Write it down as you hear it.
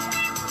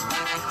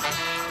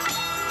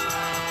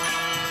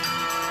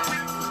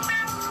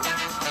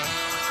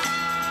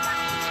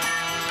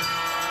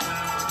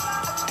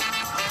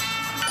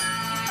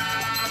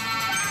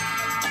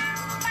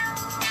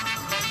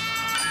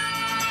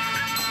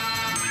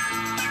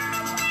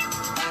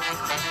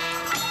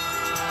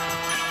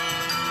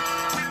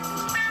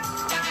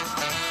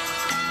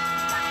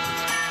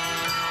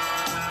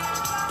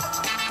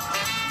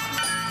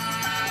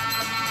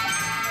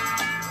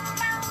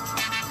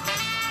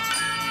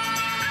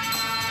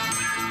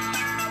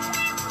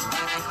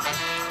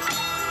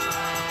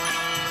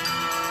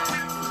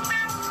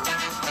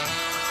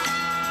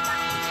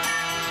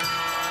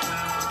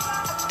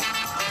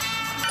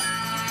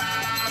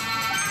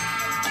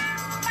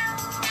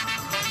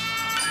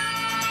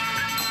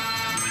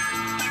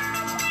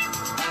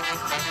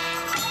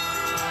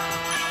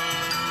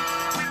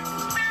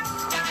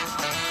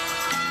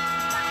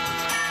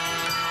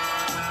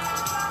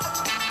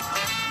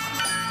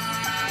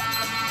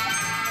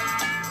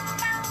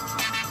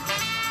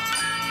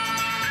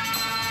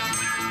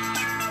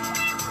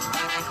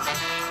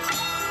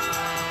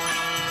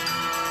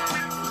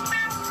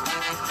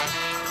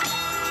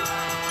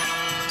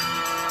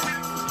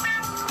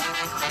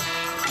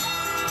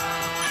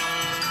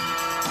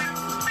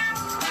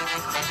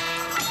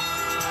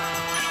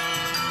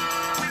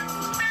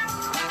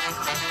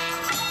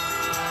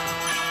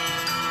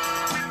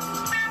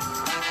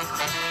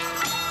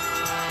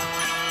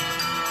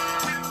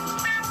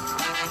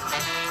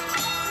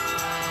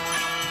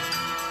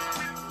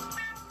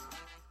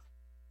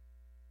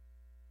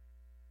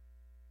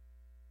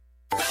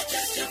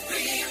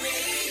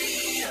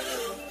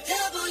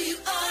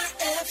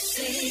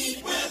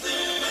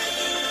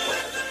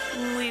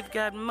we've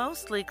got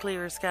mostly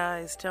clear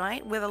skies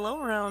tonight with a low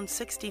around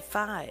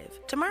 65.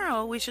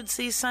 Tomorrow, we should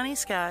see sunny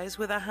skies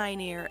with a high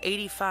near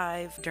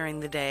 85 during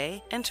the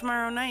day, and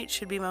tomorrow night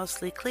should be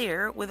mostly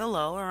clear with a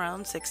low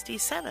around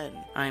 67.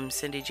 I'm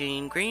Cindy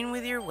Jean Green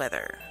with your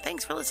weather.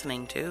 Thanks for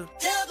listening to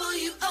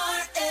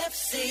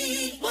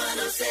WRFC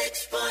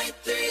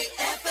 106.3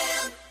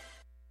 FM.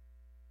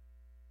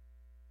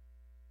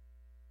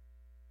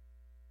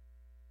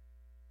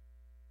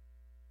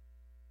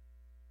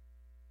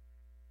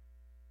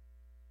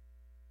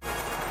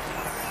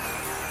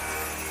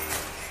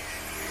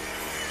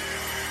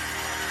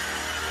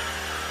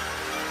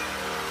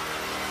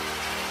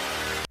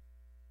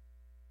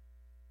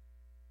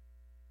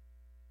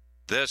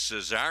 This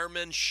is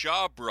Armin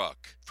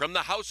Shawbrook from the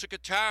House of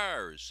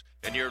Guitars,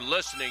 and you're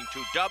listening to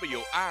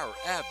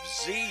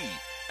WRFZ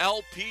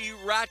LP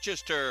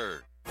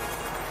Rochester.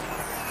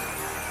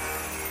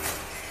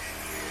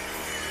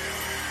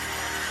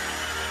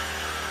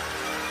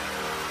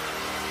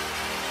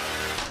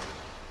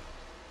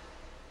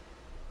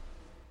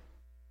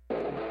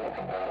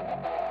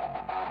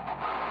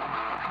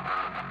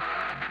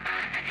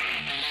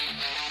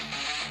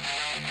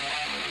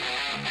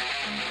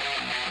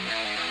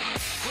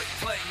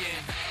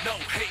 No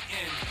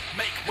hating,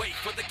 make way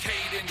for the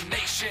Caden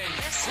Nation.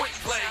 Quit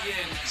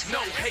playing,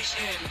 no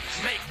hating,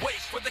 make way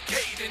for the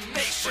Caden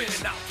Nation.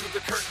 Breaking out through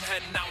the curtain,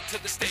 heading out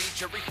to the stage.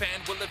 Every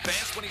fan will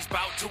advance when he's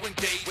about to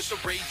engage. With the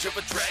rage of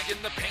a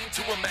dragon, the pain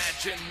to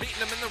imagine.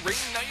 Meeting him in the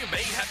ring, now you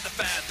may have to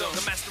fathom.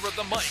 The master of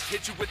the mic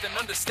hit you with an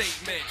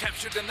understatement.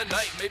 Captured in the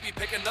night, maybe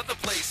pick another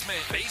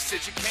placement. Face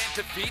it, you can't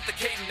defeat the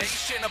Caden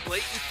Nation. A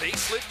blatant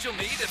facelift you'll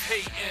need if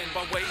hating.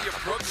 By way of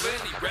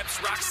Brooklyn, he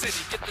reps Rock City.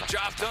 Get the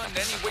job done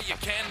any way you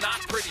can, not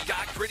pretty.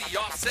 Got gritty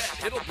offset,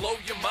 it'll blow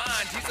your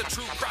mind. He's a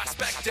true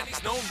prospect and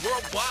he's known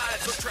worldwide.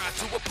 So try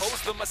to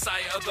oppose the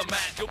messiah of the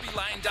mat. You'll be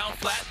lying down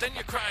flat, then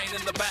you're crying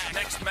in the back.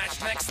 Next match,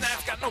 next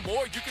snap, got no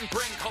more you can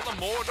bring. Call him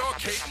Mordor,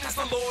 Caden is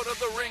the Lord of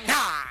the Ring.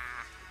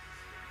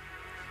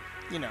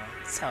 You know,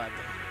 that's how I do.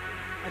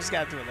 I just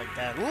gotta do it like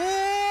that.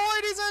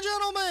 Ladies and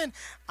gentlemen,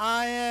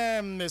 I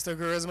am Mr.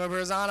 Charisma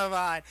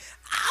Personified.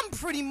 I'm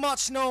pretty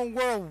much known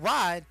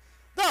worldwide.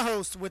 The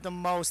host with the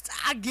most.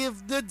 I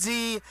give the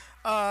D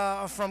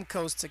from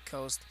coast to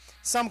coast.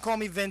 Some call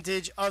me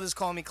vintage, others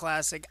call me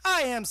classic.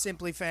 I am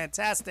simply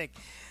fantastic.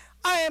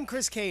 I am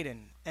Chris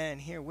Caden,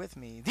 and here with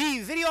me,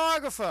 the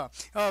videographer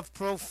of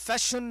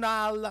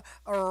professional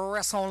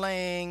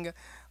wrestling,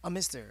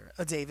 Mr.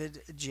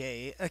 David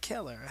J.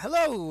 Keller.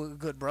 Hello,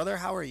 good brother.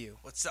 How are you?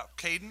 What's up,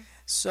 Caden?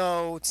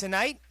 So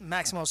tonight,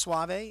 Maximo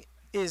Suave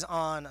is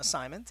on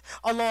assignment,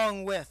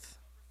 along with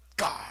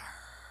Gar,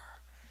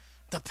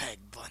 the Peg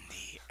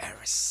Bundy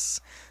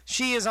heiress.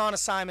 She is on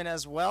assignment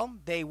as well.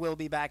 They will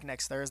be back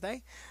next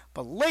Thursday.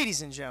 But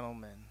ladies and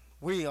gentlemen,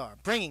 we are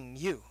bringing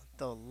you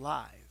the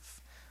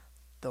live,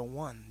 the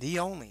one, the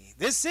only.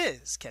 This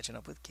is Catching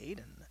Up with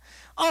Caden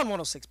on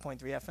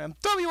 106.3 FM,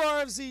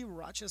 WRFZ,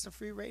 Rochester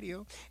Free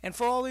Radio. And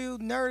for all you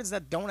nerds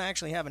that don't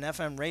actually have an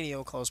FM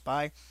radio close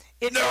by,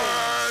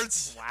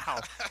 nerds!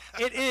 Wow.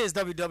 It is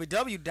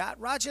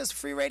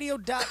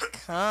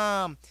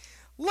www.rochesterfreeradio.com.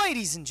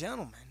 Ladies and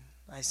gentlemen,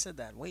 I said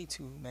that way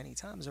too many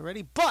times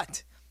already,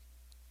 but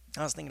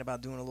I was thinking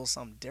about doing a little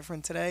something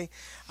different today.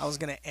 I was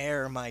going to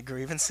air my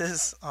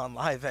grievances on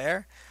live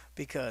air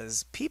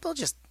because people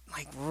just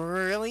like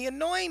really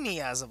annoy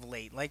me as of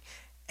late. Like,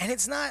 and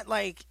it's not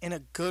like in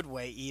a good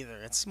way either.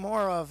 It's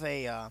more of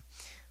a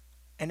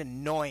an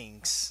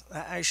annoyance.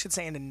 I should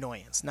say an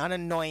annoyance, not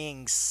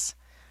annoyance,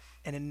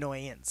 an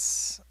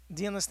annoyance.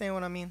 Do you understand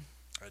what I mean?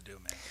 I do,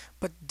 man.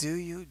 But do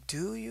you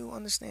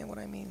understand what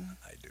I mean?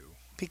 I do.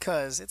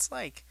 Because it's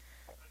like,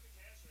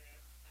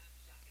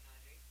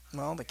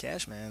 well, the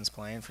Cash Man's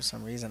playing for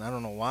some reason. I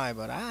don't know why,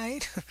 but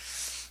I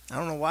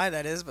don't know why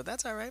that is, but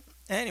that's all right.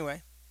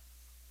 Anyway.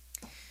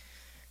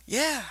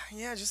 Yeah,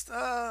 just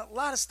a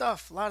lot of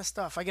stuff.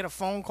 I get a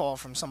phone call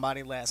from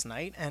somebody last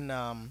night, and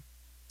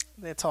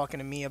they're talking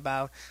to me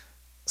about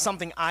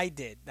something I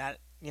did that,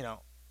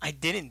 I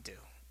didn't do.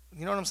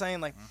 You know what I'm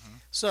saying? Like,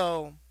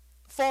 So,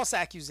 false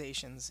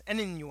accusations and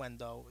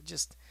innuendo.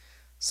 Just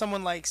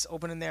someone likes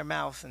opening their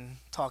mouth and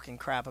talking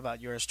crap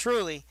about yours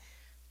truly.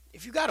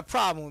 If you got a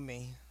problem with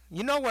me,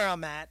 you know where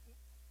I'm at.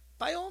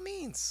 By all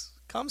means,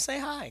 come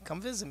say hi.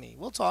 Come visit me.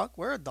 We'll talk.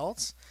 We're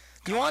adults.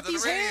 You want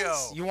these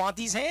hands? You want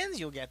these hands?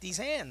 You'll get these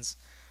hands.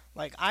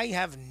 Like, I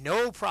have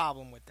no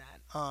problem with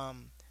that.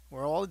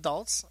 We're all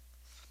adults.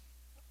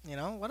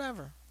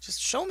 Whatever.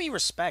 Just show me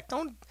respect.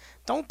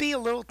 Don't be a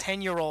little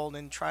 10-year-old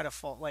and try to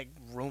fault like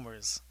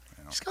rumors.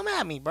 Just come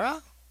at me,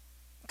 bruh.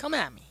 Come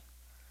at me.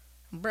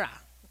 Bruh.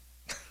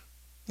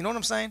 You know what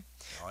I'm saying?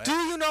 Oh, yeah. Do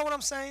you know what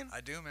I'm saying?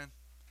 I do, man.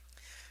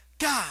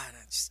 God,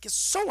 I just get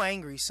so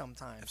angry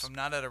sometimes. If I'm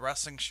not at a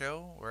wrestling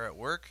show or at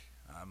work,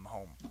 I'm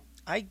home.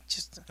 And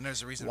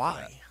there's a reason why?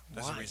 for that.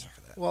 There's a reason for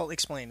that. Well,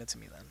 explain it to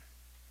me then.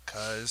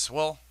 Because,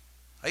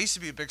 I used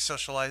to be a big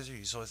socializer. You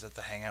used to always have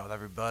to hang out with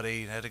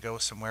everybody. I had to go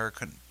somewhere.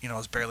 I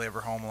was barely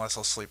ever home unless I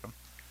was sleeping.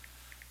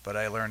 But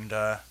I learned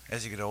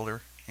as you get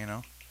older,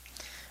 I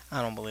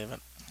don't believe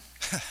it.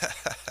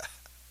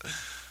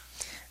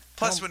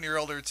 Plus, when you're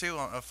older, too,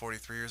 I'm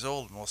 43 years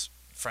old. Most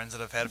friends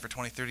that I've had for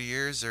 20, 30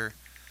 years are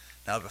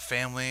now have a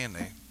family, and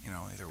they,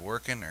 either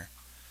working or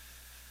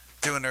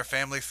doing their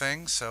family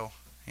thing. So,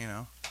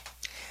 I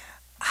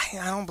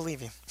don't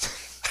believe you.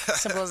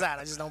 Simple as that.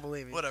 I just don't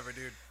believe you. Whatever,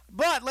 dude.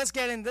 But let's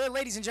get into,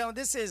 ladies and gentlemen,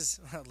 this is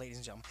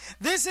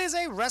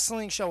a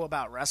wrestling show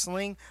about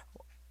wrestling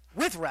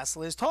with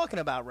wrestlers talking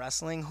about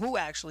wrestling who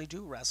actually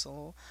do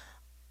wrestle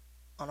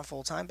on a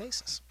full-time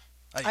basis.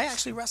 I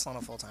actually wrestle on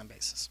a full-time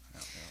basis.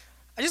 Yeah.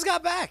 I just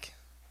got back.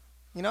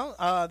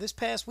 This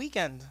past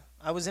weekend,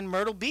 I was in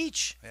Myrtle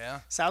Beach,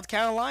 South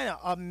Carolina.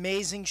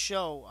 Amazing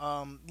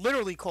show.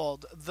 Literally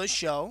called The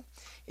Show.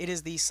 It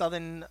is the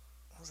Southern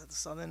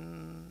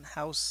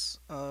House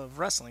of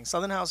Wrestling.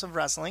 Southern House of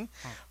Wrestling.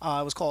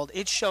 It was called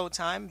It's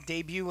Showtime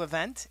debut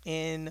event.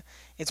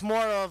 It's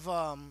more of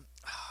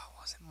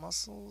was it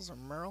Muscles or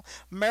Merrill?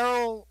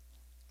 Merrill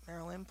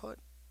Input.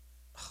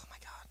 Oh my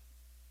God,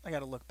 I got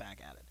to look back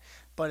at it.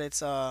 But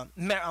it's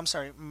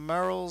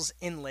Merrill's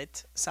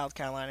Inlet, South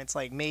Carolina. It's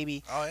like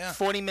maybe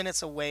 40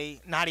 minutes away.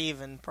 Not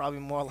even, probably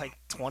more like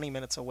 20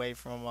 minutes away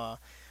from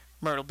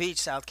Myrtle Beach,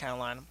 South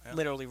Carolina,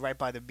 literally right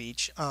by the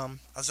beach. I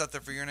was out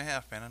there for a year and a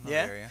half, man. I know the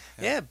area.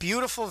 Yeah,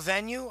 beautiful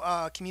venue,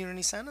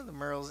 community center, the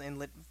Merle's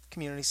Inlet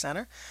Community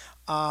Center.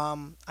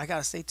 I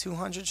gotta say,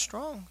 200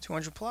 strong,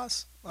 200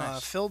 plus.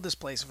 Nice. Filled this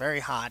place, very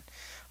hot.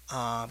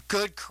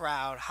 Good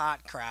crowd,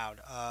 hot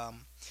crowd.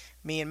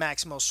 Me and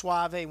Maximo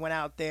Suave went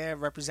out there,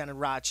 represented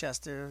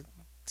Rochester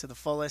to the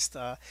fullest.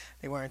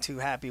 They weren't too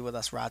happy with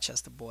us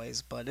Rochester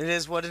boys, but it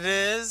is what it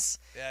is.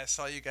 Yeah, I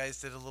saw you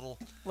guys did a little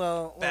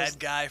bad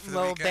guy for the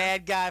weekend. Little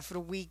bad guy for the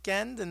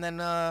weekend, and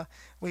then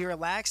we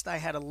relaxed. I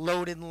had a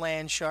loaded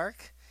land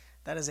shark.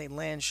 That is a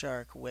land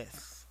shark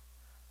with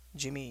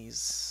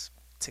Jimmy's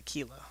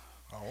tequila.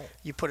 Oh.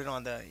 You put it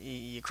on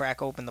you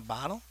crack open the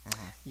bottle.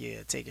 Mm-hmm.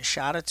 You take a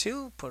shot or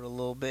two, put a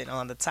little bit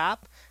on the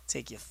top,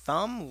 take your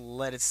thumb,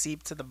 let it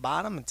seep to the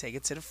bottom, and take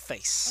it to the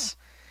face.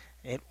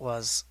 It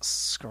was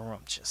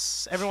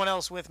scrumptious. Everyone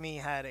else with me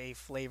had a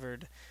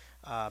flavored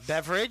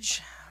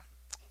beverage.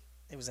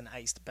 It was an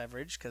iced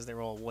beverage because they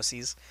were all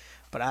wussies.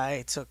 But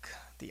I took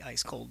the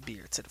ice cold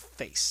beer to the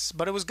face.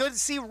 But it was good to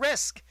see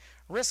Risk.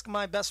 Risk,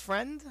 my best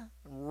friend.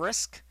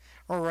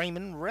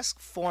 Raymond Risk,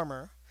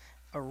 former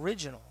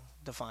original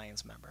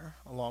Defiance member,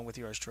 along with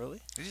yours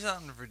truly. He's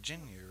out in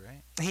Virginia,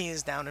 right? He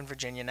is down in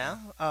Virginia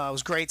now. It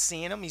was great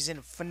seeing him. He's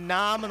in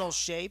phenomenal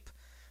shape.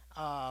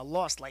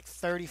 Lost like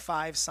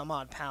 35 some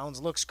odd pounds.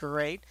 Looks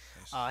great.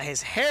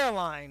 His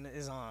hairline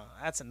is on.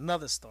 That's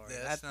another story.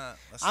 Yeah, that's not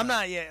talking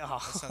about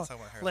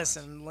hairline.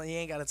 Listen, you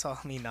ain't got to tell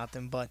me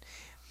nothing. But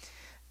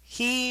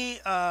he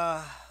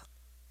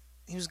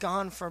was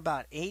gone for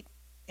about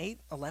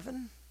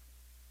 11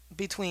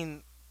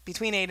 between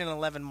 8 and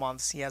 11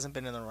 months. He hasn't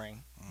been in the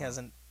ring. He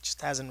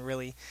hasn't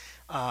really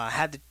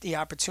had the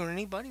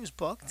opportunity, but he was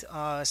booked.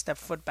 Stepped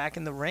foot back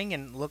in the ring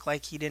and looked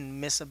like he didn't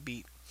miss a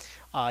beat.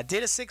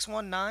 Did a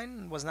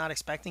 619, was not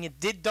expecting it.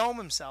 Did dome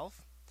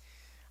himself.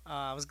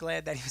 I was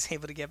glad that he was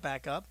able to get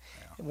back up.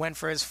 Yeah. Went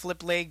for his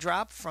flip leg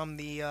drop from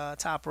the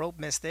top rope,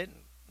 missed it.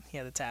 He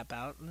had to tap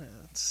out.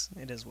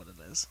 It is what it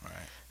is. Right.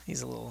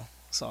 He's a little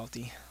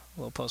salty, a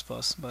little post,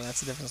 but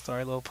that's a different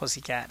story. A little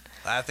pussycat.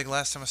 I think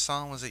last time I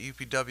saw him was at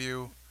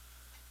UPW.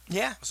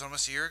 Yeah. Was it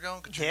almost a year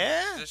ago?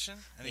 Yeah. Position?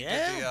 And he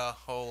did the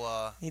whole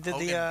he did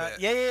Hogan the bit.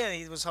 Yeah.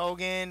 He was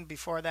Hogan.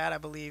 Before that, I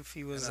believe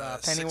he was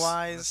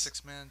Pennywise.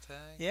 Six-man tag.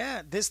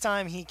 Yeah. This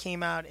time he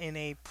came out in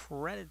a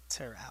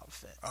Predator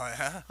outfit. Oh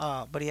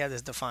yeah. But he had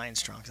his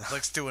Defiance trunks.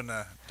 Likes doing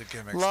the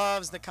gimmicks.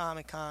 Loves the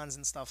Comic Cons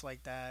and stuff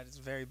like that. He's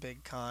a very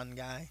big con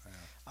guy.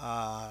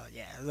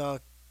 Yeah.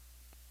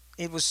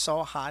 It was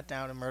so hot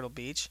down in Myrtle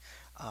Beach.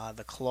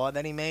 The claw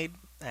that he made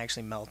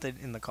actually melted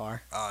in the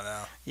car. Oh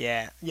no.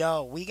 Yeah.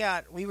 Yo, we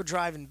were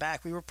driving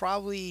back. We weren't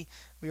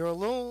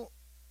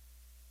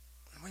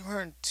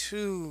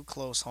too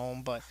close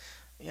home, but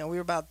we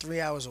were about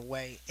 3 hours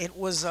away. It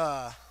was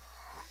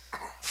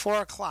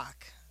 4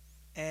 o'clock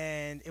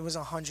and it was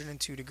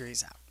 102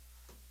 degrees out.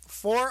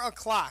 4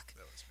 o'clock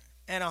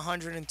and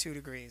 102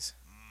 degrees.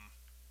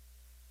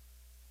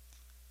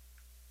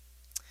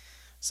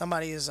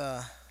 Somebody is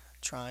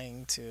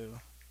trying to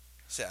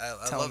See, I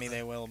tell love me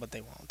they will, but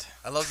they won't.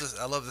 I love this.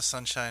 I love the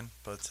sunshine,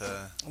 but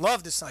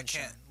love the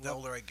sunshine. I can't. The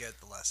older I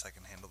get, the less I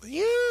can handle the heat.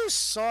 You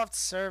soft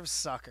serve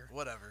sucker.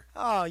 Whatever.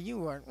 Oh, you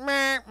were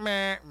womp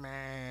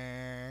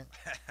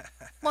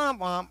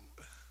womp.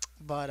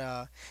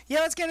 But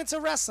let's get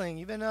into wrestling.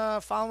 You've been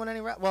following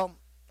any we have been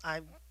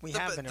in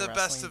wrestling. The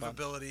best of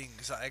ability,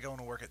 because I go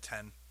into work at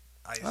 10.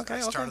 I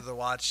started to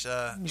watch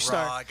Raw.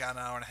 I got an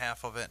hour and a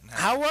half of it. And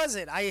how was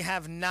it? I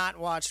have not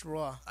watched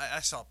Raw.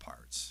 I saw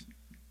parts.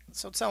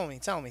 So tell me,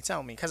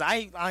 because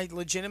I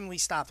legitimately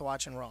stopped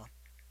watching Raw.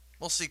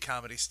 We'll see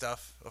comedy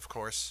stuff, of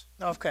course.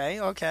 Okay.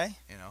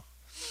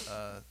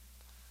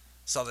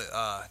 Saw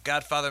the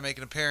Godfather make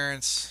an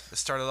appearance. It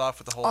started off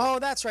with the whole. Oh,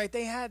 that's right.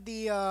 They had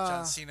the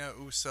John Cena,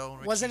 Uso.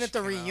 Wasn't it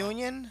the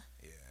reunion?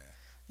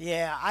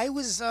 Yeah,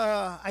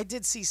 I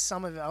did see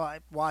some of it. I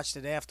watched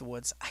it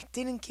afterwards. I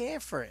didn't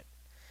care for it.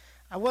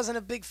 I wasn't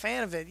a big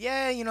fan of it.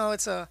 Yeah,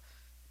 it's a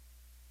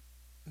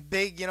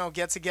big,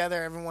 get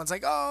together. Everyone's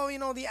like, oh,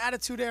 the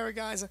Attitude Era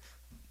guys.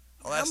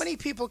 How many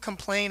people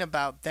complain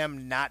about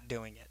them not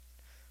doing it?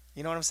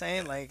 You know what I'm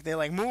saying? Like, they're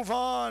like, move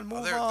on, they're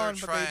but they don't.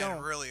 trying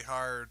really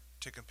hard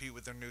to compete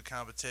with their new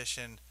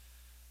competition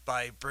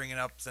by bringing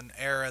up an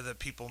era that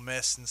people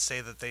miss and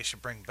say that they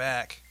should bring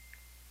back.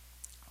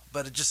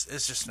 But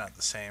it's just not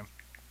the same.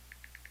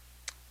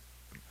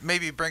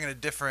 Maybe bringing a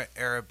different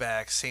era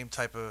back, same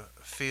type of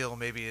feel,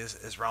 maybe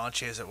as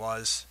raunchy as it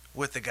was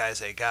with the guys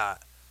they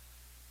got.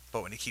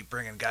 But when you keep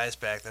bringing guys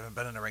back that haven't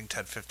been in the ring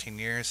 10, 15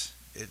 years,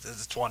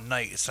 it's one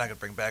night. It's not going to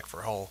bring back for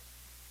a whole,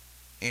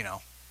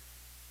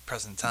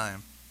 present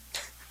time.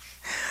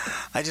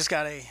 I just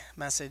got a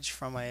message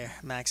from a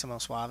Maximo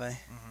Suave.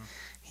 Mm-hmm.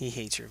 He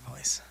hates your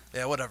voice.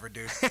 Yeah, whatever,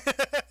 dude.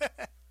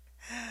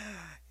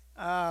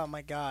 Oh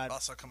my God!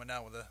 Also coming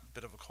down with a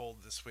bit of a cold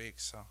this week,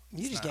 so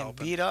you just getting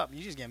beat up.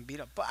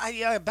 But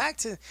I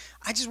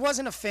just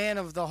wasn't a fan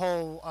of the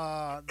whole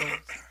I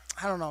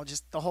don't know,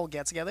 just the whole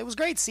get together. It was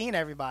great seeing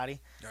everybody.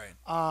 Right.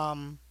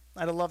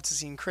 I'd have loved to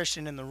see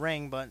Christian in the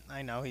ring, but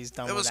I know he's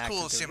done. It was with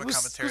cool to see him in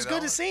commentary. It was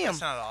good to see him.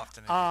 It's not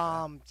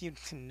often. You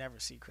can never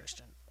see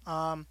Christian.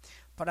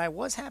 But I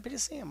was happy to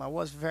see him. I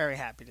was very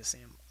happy to see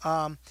him.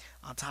 On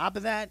top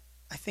of that,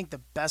 I think the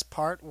best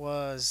part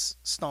was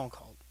Stone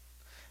Cold.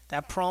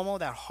 That promo,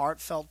 that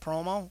heartfelt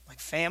promo, like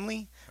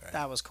family, right.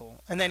 That was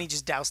cool. And then he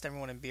just doused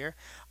everyone in beer.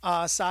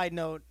 Side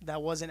note,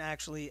 that wasn't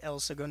actually El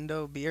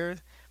Segundo beer.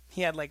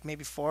 He had like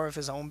maybe 4 of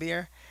his own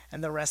beer,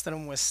 and the rest of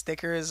them was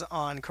stickers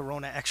on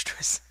Corona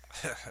Extras.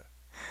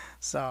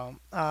 So,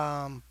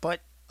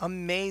 but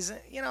amazing.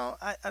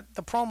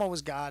 The promo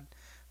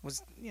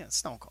was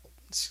Stone Cold.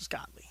 It's just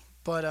godly.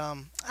 But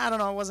I don't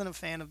know. I wasn't a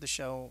fan of the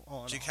show.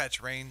 Did you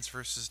catch Reigns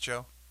versus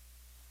Joe?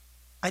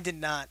 I did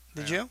not.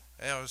 Did you?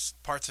 Yeah, it was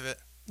parts of it.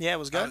 Yeah, it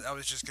was good. I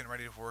was just getting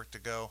ready for work to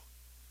go,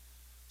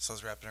 so I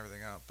was wrapping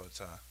everything up. But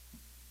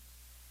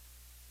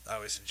I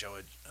always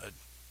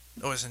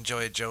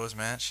enjoy Joe's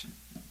match.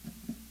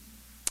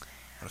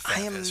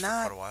 I am not. For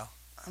quite a while.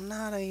 I'm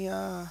not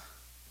a.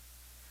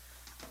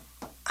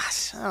 I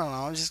don't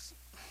know.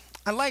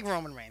 I like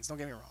Roman Reigns. Don't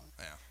get me wrong.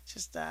 Yeah.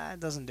 Just it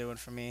doesn't do it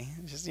for me.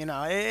 Just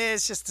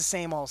it's just the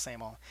same old.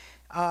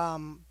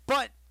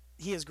 But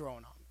he is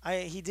growing on.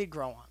 He did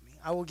grow on me.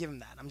 I will give him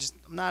that. I'm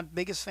not the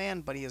biggest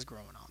fan, but he is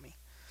growing on me.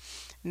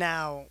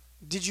 Now,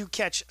 did you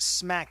catch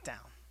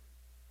SmackDown?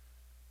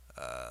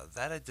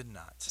 That I did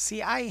not.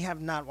 See, I have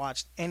not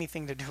watched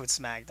anything to do with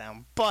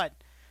SmackDown, but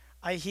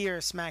I hear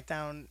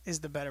SmackDown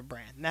is the better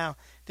brand. Now,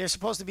 there's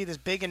supposed to be this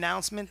big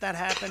announcement that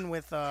happened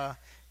with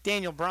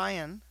Daniel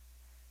Bryan.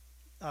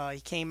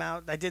 He came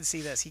out. I did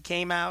see this. He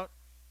came out.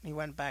 He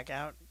went back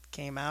out.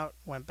 Came out.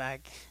 Went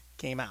back.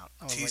 Came out.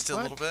 Teased a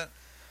little bit?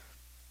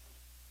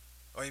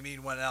 Oh, you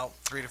mean went out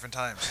 3 different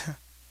times?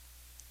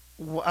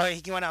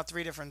 He went out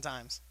 3 different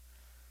times.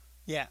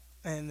 Yeah.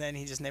 And then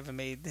he just never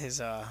made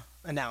his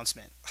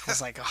announcement. I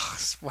was like, oh,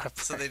 what a...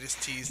 So they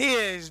just teased. He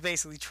just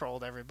basically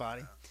trolled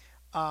everybody.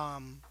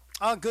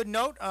 Good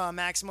note.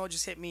 Maximo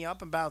just hit me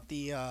up about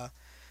the...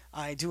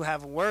 I do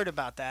have a word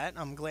about that.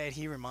 I'm glad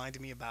he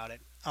reminded me about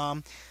it.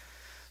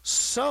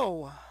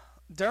 So,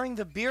 during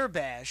the beer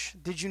bash,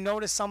 did you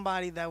notice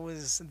somebody that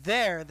was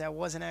there that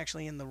wasn't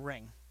actually in the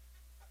ring?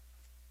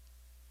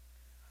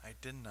 I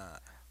did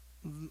not.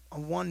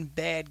 One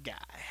bad guy.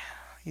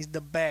 He's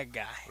the bad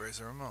guy.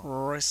 Razor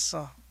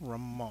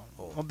Ramon.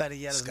 Or better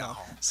yet,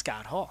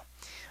 Scott Hall.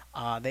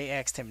 They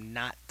asked him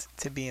not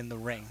to be in the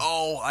ring.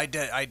 Oh, I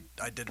did. I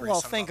did. Read Well,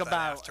 think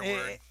about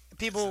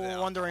people were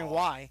wondering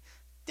why.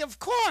 Of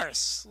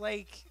course,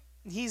 like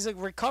he's a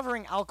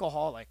recovering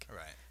alcoholic.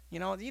 Right. You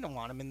don't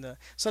want him in the.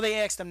 So they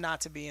asked him not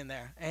to be in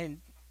there, and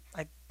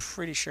I'm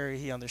pretty sure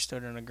he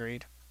understood and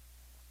agreed.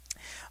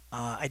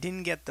 I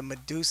didn't get the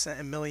Medusa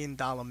and $1 Million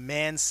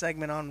Man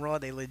segment on Raw.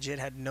 They legit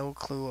had no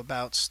clue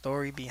about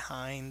story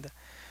behind.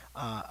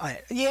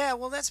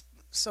 That's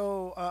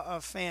so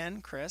a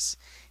fan, Chris.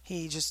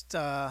 He just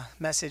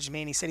messaged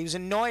me and he said he was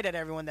annoyed at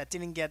everyone that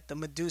didn't get the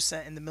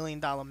Medusa and the $1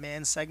 Million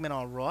Man segment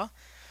on Raw.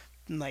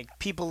 Like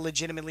people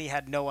legitimately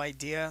had no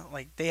idea.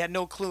 Like they had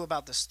no clue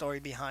about the story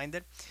behind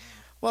it.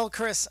 Well,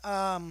 Chris,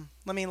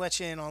 let me let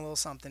you in on a little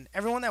something.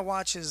 Everyone that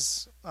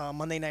watches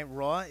Monday Night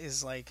Raw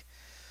is like.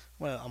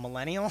 Well, a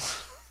millennial.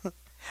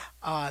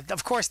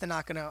 Of course, they're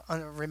not gonna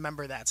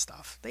remember that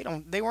stuff.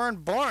 They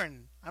weren't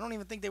born. I don't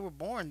even think they were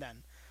born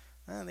then.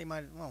 They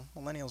might. Well,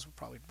 millennials were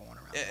probably born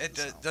around.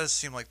 It does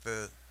seem like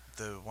the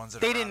ones that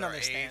they are didn't our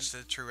understand. Age,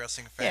 the true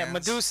wrestling fans. Yeah,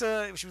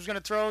 Medusa. She was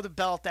gonna throw the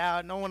belt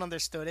out. No one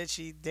understood it.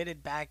 She did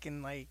it back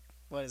in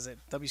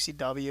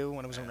WCW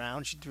when it was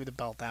around. She threw the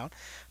belt out.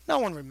 No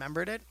one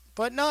remembered it.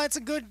 But no, it's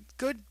a good.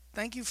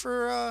 Thank you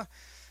for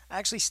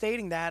actually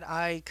stating that.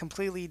 I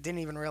completely didn't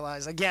even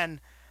realize.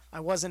 Again. I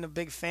wasn't a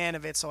big fan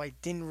of it, so I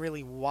didn't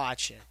really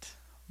watch it.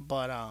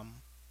 But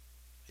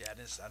yeah, I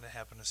didn't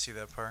happen to see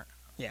that part.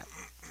 Yeah.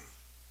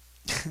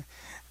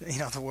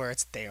 The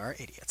words, they are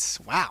idiots.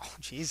 Wow.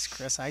 Jeez,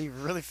 Chris, how you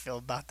really feel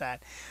about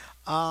that?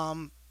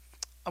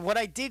 What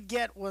I did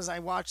get was I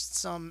watched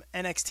some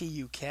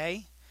NXT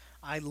UK.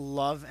 I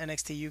love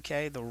NXT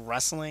UK. The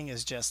wrestling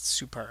is just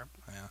superb.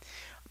 Yeah.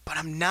 But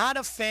I'm not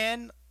a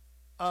fan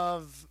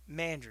of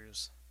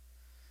Mandrews.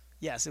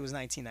 Yes, it was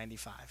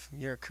 1995.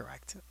 You're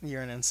correct.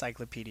 You're an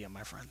encyclopedia,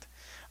 my friend.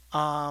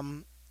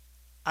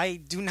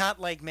 I do not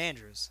like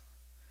Mandrews.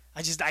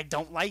 I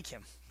don't like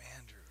him.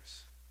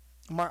 Mandrews.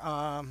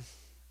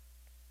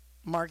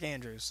 Mark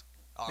Andrews.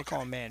 Okay. They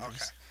call him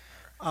Mandrews.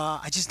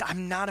 Okay.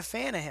 I'm not a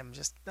fan of him.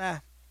 Just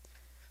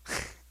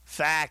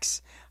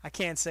facts. I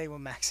can't say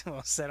what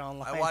Maximo said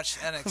online. I watched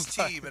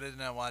NXT, but I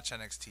didn't watch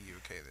NXT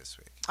UK this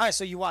week. All right,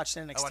 so you watched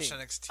NXT. I watched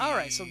NXT. All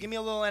right, so give me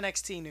a little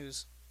NXT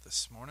news.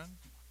 This morning.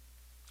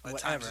 My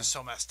Whatever. times are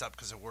so messed up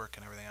because of work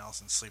and everything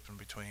else and sleep in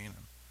between.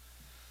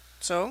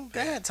 So,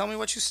 go ahead. Tell me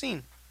what you've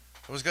seen.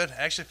 It was good.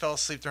 I actually fell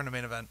asleep during the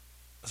main event.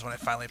 That's when I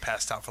finally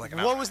passed out for like an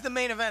hour. What was the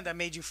main event that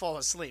made you fall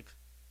asleep?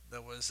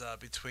 That was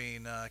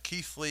between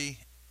Keith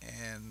Lee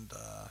and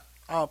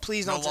Oh,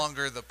 please no don't.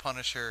 longer the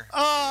Punisher.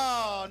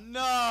 Oh,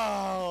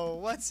 no.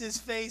 What's his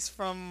face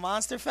from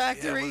Monster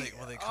Factory? Yeah,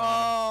 what they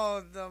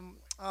call him?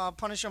 The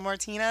Punisher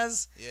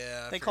Martinez.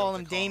 Yeah. They call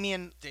him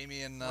Damien.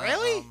 Damien.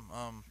 Really?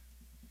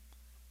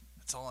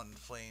 It's all in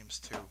flames,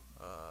 too.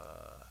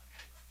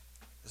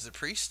 Is it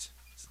Priest?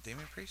 Is it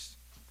Damien Priest?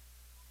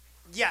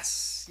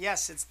 Yes,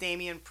 it's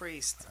Damian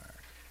Priest. Right.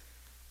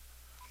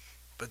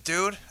 But,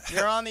 dude.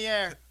 You're on the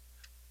air.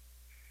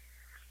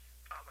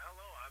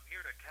 Hello, I'm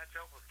here to catch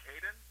up with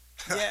Caden.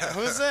 Yeah,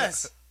 who's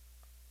this?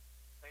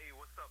 Hey,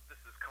 what's up? This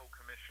is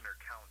Co-Commissioner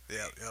Count.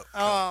 Yep.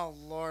 Oh,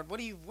 Lord. What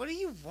do you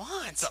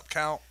want? What's up,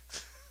 Count?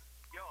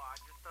 Yo, I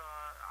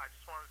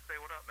just wanted to say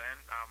what up, man.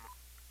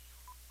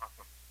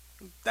 Awesome.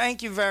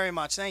 Thank you very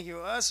much. Thank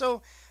you.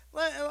 So,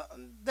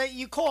 that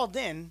you called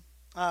in,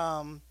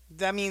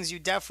 that means you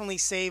definitely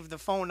saved the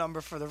phone number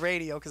for the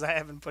radio because I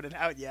haven't put it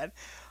out yet.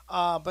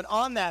 But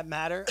on that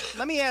matter,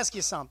 let me ask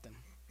you something.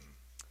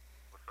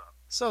 What's up?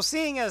 So,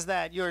 seeing as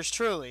that yours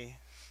truly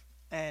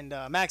and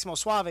Maximo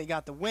Suave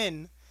got the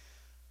win,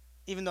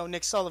 even though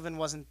Nick Sullivan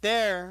wasn't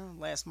there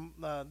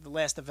the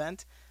last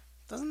event,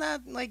 doesn't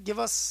that give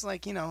us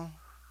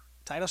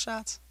title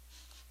shots?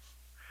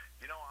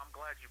 I'm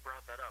glad you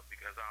brought that up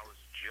because I was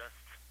just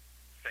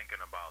thinking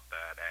about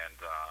that. And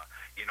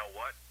you know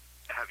what?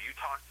 Have you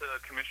talked to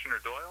Commissioner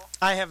Doyle?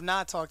 I have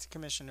not talked to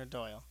Commissioner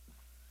Doyle.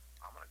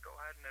 I'm going to go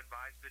ahead and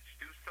advise that you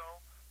do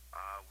so.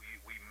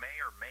 We may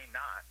or may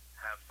not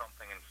have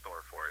something in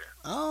store for you.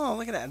 Oh,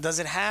 look at that. Does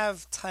it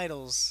have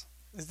titles?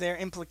 Is there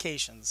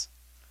implications?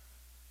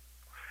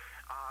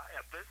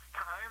 At this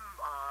time,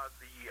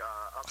 the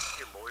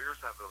upstate lawyers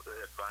have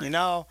advised You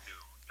know. to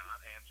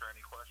not answer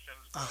any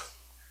questions.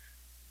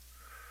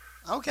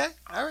 Okay,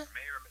 all right.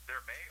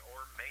 There may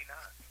or may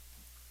not.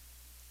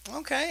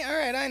 Okay, all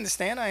right. I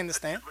understand.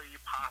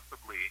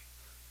 Possibly,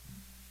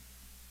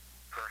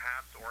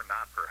 perhaps or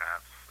not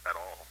perhaps at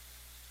all.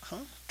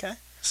 Huh? Okay.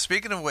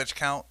 Speaking of which,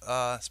 Count,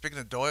 speaking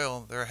of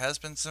Doyle, there has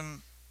been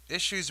some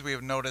issues we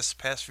have noticed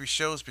past few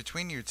shows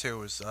between you two.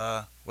 What's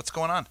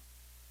going on?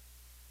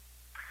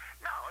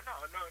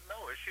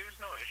 No issues.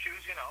 They're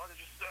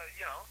just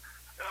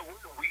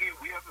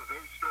we have a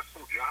very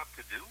stressful job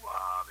to do.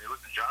 It was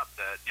a job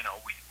that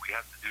we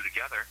have to do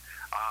together.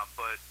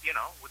 But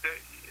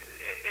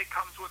it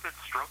comes with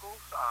its struggles.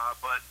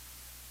 But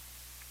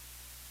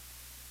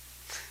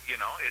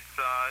it's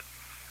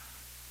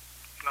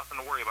nothing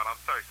to worry about. I'm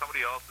sorry.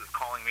 Somebody else is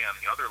calling me on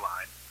the other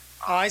line.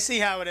 Oh, I see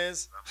how it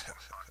is. I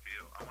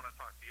want to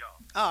talk to y'all.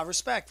 Ah,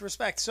 respect.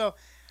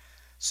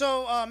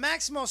 So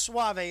Maximo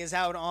Suave is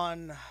out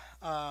on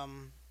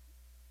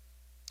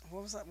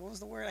what was that? What was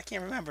the word? I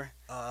can't remember.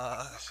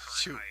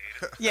 Shoot.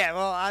 Yeah,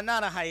 well,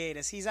 not a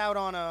hiatus. He's out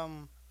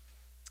on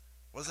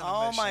Wasn't a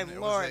oh mission. my It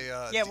lord!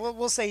 was Yeah,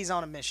 we'll say he's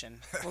on a mission.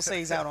 We'll say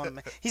he's out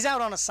on he's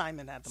out on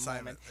assignment at the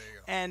moment. There you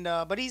go. And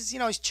but he's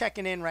he's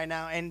checking in right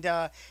now, and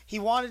he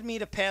wanted me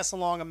to pass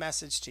along a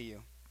message to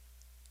you.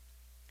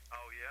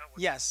 Oh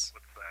yeah. Yes.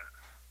 What's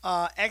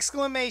that?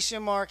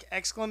 Exclamation mark!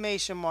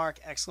 Exclamation mark!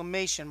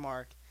 Exclamation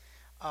mark!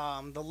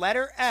 The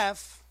letter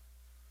F,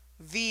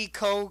 the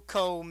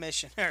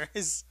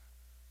co-commissioners.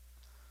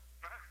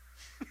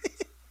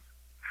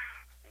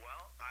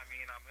 Well, I'm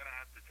gonna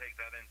have to take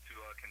that into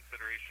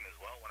consideration as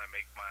well when I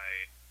make my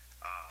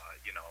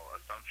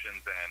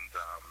assumptions, and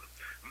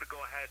I'm gonna go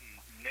ahead and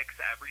nix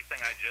everything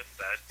I just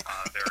said.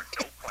 There are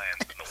no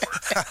plans in the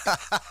works, and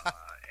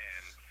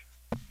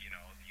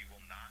you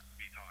will not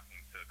be talking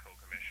to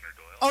Co-Commissioner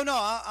Doyle. Oh no,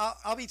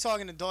 I'll be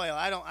talking to Doyle.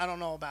 I don't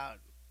know about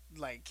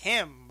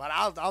him, but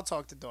I'll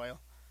talk to Doyle.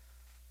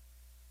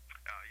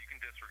 You can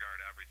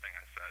disregard everything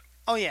I said.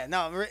 Oh yeah,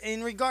 no.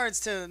 In regards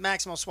to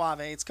Maximo Suave,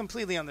 it's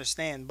completely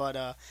understand.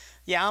 But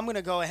yeah, I'm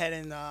gonna go ahead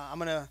and I'm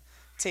gonna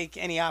take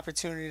any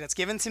opportunity that's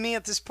given to me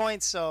at this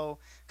point. So,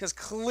 because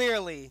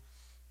clearly,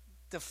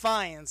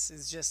 Defiance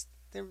is just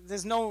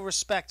there's no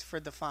respect for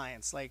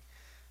Defiance.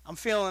 I'm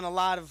feeling a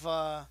lot of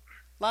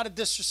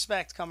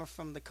disrespect coming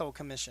from the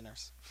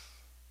co-commissioners.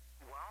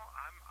 Well,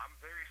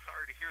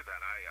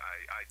 that.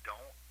 I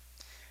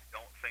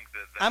don't think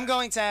that. I'm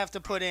going to have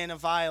to put in a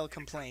vile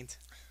complaint.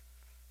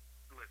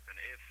 Listen,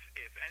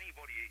 if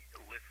anybody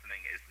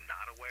listening is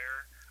not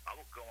aware, I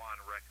will go on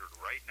record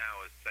right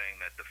now as saying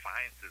that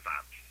Defiance is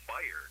on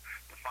fire.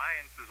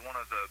 Defiance is one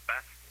of the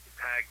best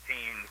tag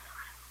teams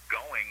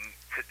going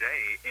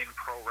today in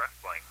pro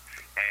wrestling,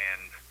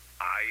 and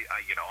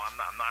I'm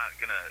not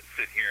gonna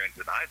sit here and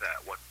deny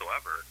that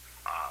whatsoever.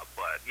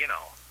 But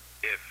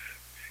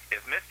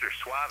if Mr.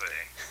 Suave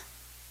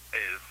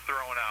is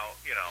throwing out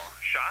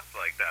shots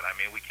like that, I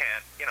mean we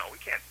can't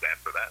stand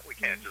for that. We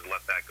can't just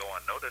let that go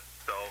unnoticed.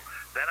 So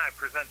then I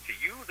present to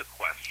you the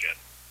question.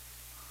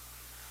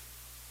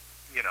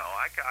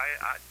 I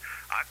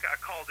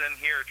called in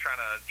here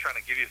trying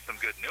to give you some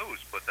good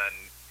news, but then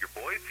your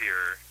boys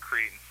here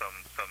creating some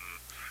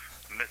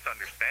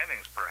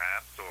misunderstandings,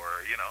 perhaps,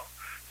 or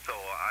So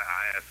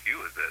I ask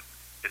you, is it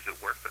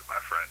worth it, my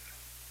friend?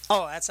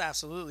 Oh, that's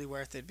absolutely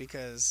worth it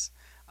because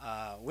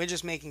we're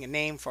just making a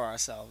name for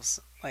ourselves.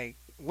 Like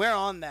we're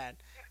on that.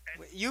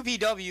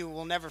 UPW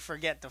will never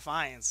forget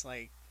Defiance.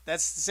 Like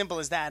that's simple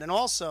as that. And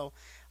also,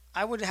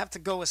 I would have to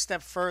go a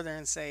step further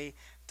and say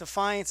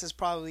Defiance is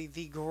probably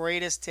the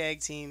greatest tag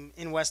team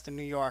in Western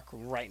New York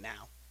right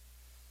now.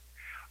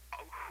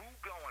 Who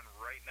going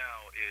right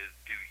now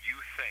do you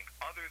think,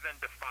 other than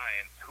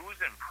Defiance, who's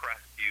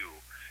impressed you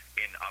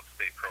in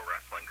upstate pro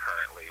wrestling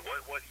currently?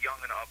 What young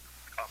and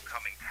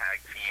upcoming tag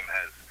team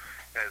has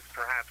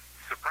perhaps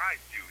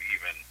surprised you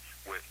even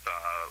with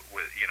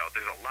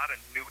there's a lot of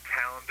new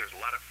talent, there's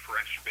a lot of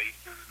fresh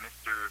faces.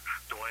 Mr.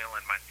 Doyle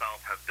and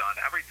myself have done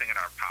everything in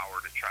our power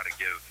to try to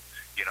give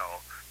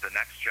the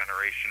next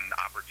generation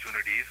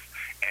opportunities,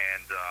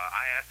 and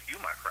I ask you,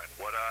 my friend,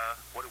 what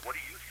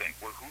do you think?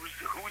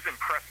 Who's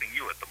impressing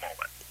you at the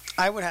moment?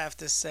 I would have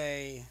to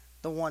say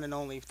the one and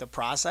only The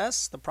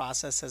Process. The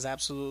Process has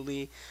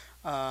absolutely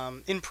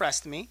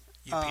impressed me.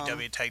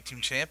 UPW Tag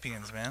Team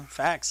Champions, man.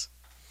 Facts.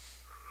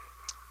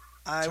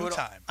 I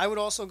Two-time. would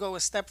also go a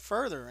step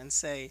further and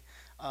say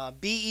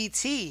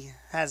BET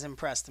has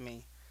impressed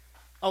me.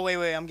 Oh,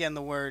 wait, I'm getting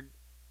the word.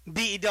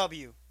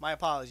 BEW. My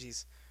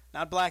apologies.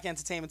 Not Black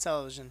Entertainment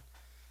Television.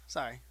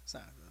 Sorry.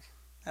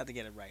 Had to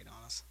get it right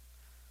on us.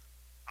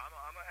 I'm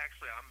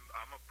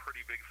a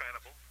pretty big fan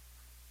of both.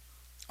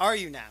 Are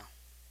you now?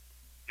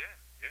 Yeah.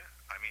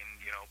 I mean,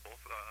 both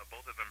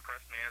have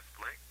impressed me as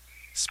of late.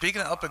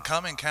 Speaking of up and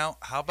coming, Count,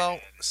 how about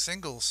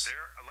singles?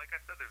 Like I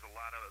said, there's a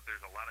lot of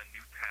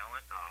new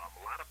talent,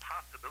 a lot of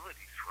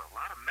possibilities for a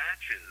lot of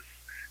matches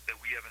that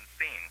we haven't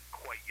seen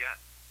quite yet.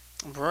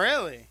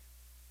 Really?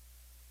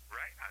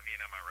 Right? I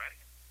mean, am I right?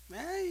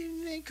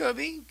 It could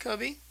be.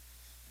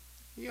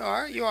 You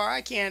are.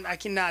 I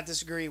cannot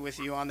disagree with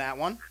you on that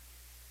one.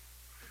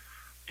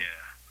 Yeah.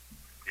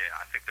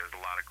 I think there's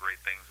a lot of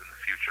great things in the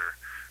future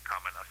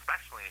coming,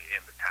 especially in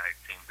the tag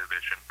team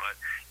division. But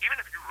even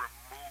if you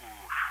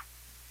remove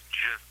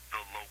just the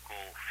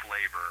local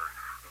flavor,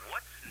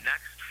 what's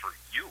next for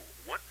you?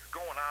 What's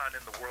going on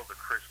in the world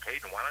of Chris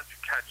Caden? Why don't you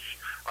catch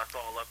us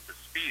all up to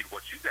speed?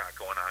 What you got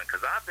going on?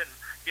 Because I've been,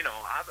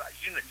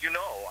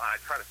 I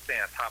try to stay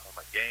on top of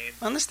my game.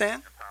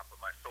 Understand? On top of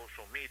my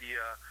social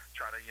media.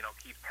 Try to,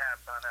 keep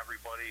tabs on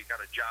everybody. Got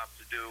a job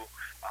to do,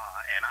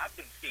 and I've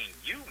been seeing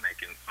you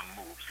making some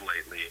moves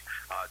lately,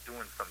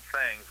 doing some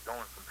things,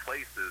 going some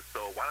places.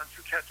 So why don't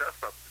you catch us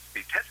up to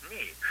speed? Catch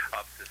me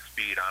up to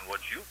speed on what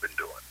you've been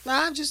doing.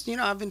 Nah, just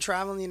I've been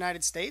traveling the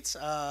United States.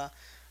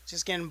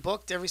 Just getting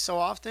booked every so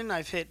often.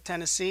 I've hit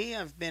Tennessee.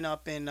 I've been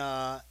up in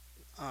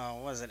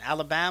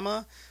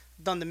Alabama.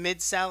 Done the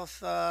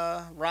Mid-South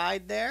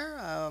ride there.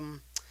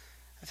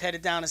 I've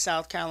headed down to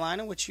South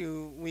Carolina, which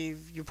you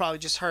probably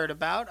just heard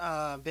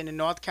about. Been in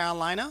North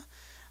Carolina.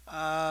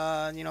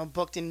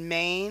 Booked in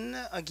Maine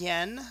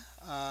again.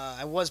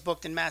 I was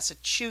booked in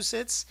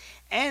Massachusetts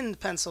and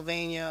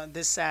Pennsylvania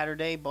this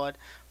Saturday, but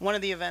one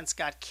of the events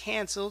got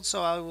canceled,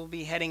 so I will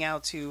be heading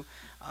out to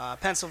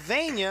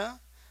Pennsylvania.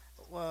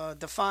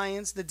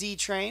 Defiance, the D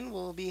Train,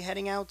 will be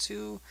heading out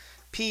to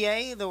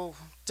PA, the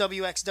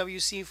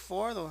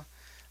WXWC4, the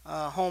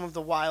home of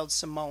the Wild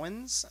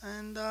Samoans,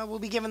 and we'll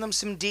be giving them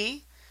some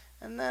D.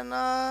 And then,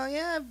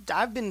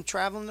 I've been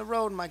traveling the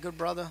road, my good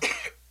brother.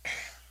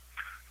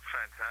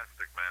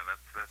 Fantastic, man.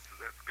 That's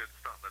good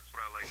stuff. That's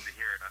what I like to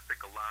hear, and I think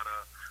a lot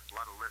of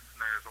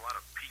listeners, a lot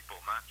of people,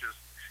 not just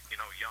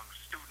young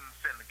students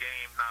in the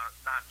game, not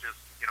just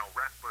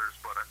wrestlers,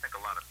 but I think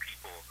a lot of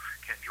people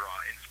can draw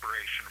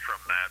inspiration from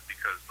that,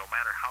 because no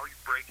matter how you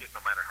break it,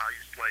 no matter how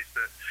you slice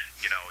it,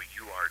 you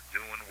are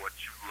doing what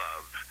you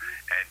love,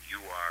 and you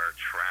are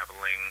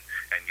traveling,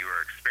 and you are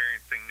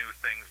experiencing new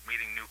things,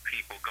 meeting new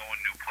people, going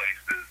new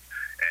places,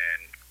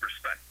 and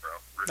respect, bro.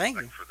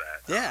 Thank you For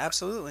that. Yeah,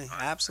 absolutely.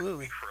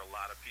 Absolutely. For a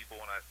lot of people,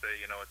 when I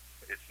say,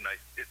 it's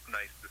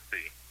nice to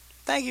see.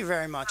 Thank you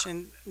very much.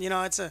 And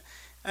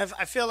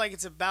I feel like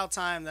it's about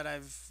time that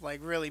I've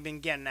really been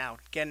getting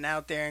out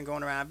there and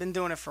going around. I've been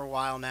doing it for a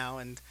while now,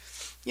 and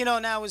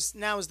now is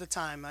the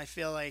time. I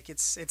feel like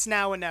it's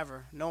now or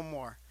never. No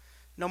more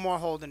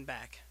holding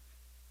back.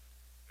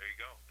 There you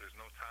go. There's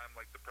no time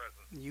like the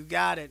present. You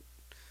got it.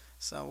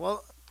 So,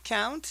 well,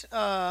 Count,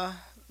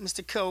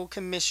 Mr.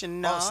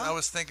 Co-Commissioner. I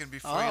was thinking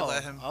before you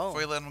let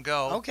him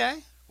go. Okay.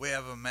 We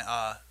have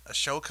a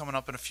show coming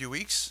up in a few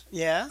weeks.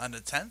 Yeah. On the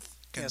 10th.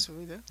 Yes,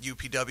 we do.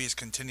 UPW is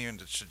continuing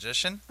the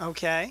there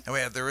Okay.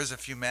 And there is a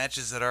few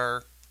matches that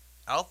are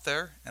out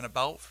there and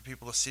about for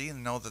people to see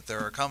and know that they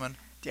are coming.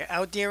 They're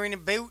out there in a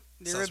boot.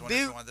 So I was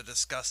wondering if you wanted to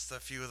discuss a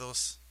few of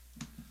those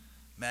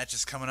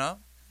matches coming up.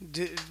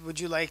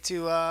 Would you like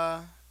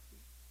to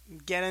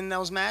get in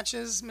those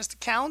matches, Mr.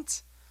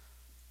 Count?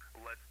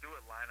 Let's do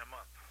it. Line them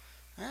up.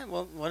 All right.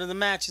 Well, what are the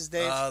matches,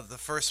 Dave? The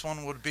first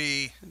one would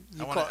be.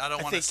 I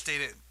don't want to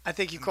state it. I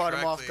think you caught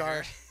him off incorrectly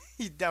guard.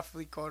 You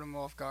definitely caught him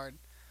off guard.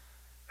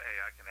 Hey,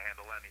 I can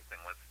handle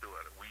anything. Let's do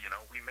it.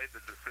 We made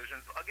the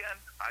decisions. Again,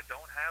 I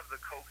don't have the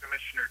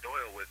co-commissioner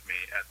Doyle with me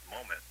at the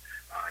moment.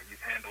 He's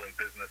handling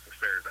business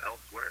affairs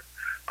elsewhere.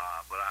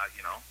 But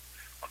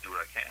I'll do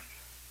what I can.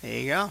 There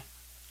you go.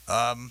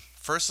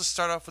 First, let's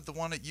start off with the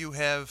one that you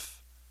have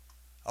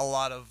a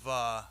lot of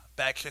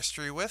back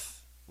history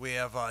with. We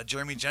have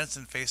Jeremy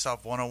Jensen face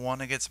off 101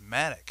 against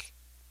Matic.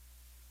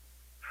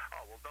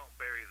 Oh, well, don't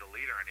bury the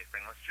lead or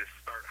anything. Let's just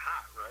start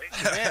hot, right?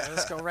 Yeah,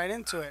 let's go right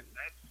into it.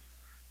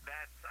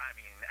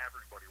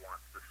 Everybody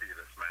wants to see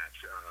this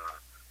match.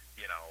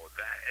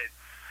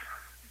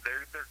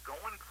 They're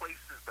going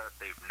places that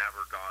they've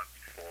never gone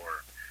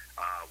before,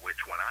 which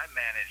when I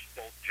managed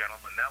both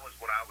gentlemen, that was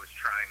what I was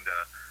trying to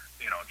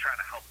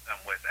help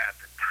them with at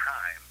the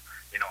time.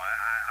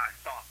 I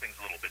saw things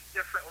a little bit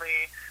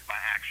differently. My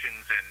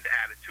actions and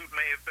attitude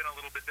may have been a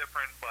little bit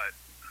different, but,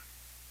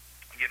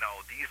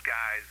 these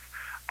guys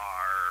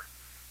are,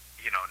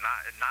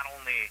 not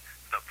only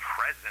the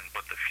present,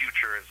 but the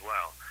future as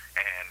well.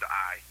 And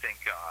I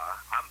think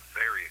I'm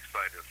very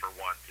excited for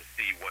one to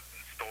see what's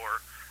in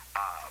store.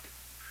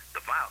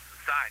 The Vile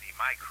Society,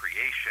 my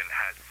creation,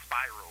 has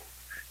spiraled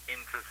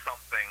into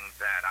something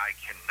that I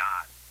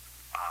cannot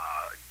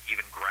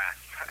even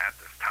grasp at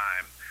this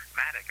time.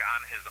 Matic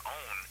on his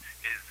own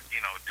is,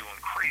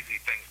 doing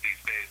crazy things these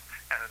days.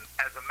 And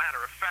as a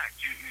matter of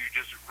fact, you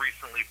just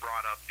recently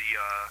brought up the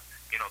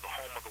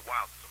home of the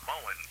Wild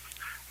Samoans.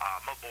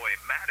 My boy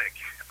Matic,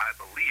 I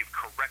believe,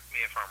 correct me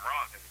if I'm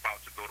wrong, is about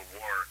to go to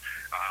war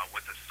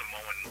with a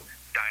Samoan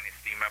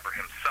dynasty member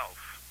himself.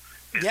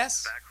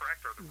 Yes. Is that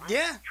correct? Are the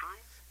rumors true?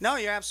 No,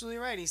 you're absolutely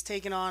right. He's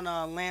taking on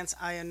Lance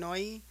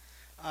Ayanoi.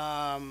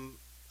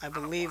 I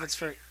believe it's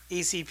for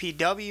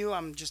ECPW.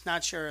 I'm just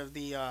not sure of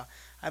the.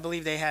 I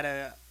believe they had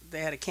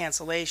a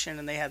cancellation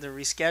and they had to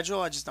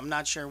reschedule. I'm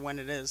not sure when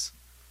it is.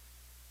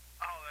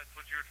 Oh, that's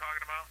what you were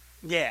talking about?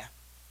 Yeah.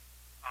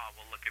 Oh,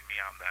 well, look at me.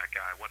 I'm that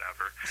guy.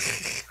 Whatever.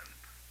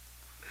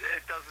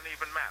 It doesn't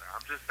even matter.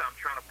 I'm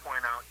trying to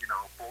point out,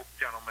 both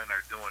gentlemen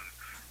are doing,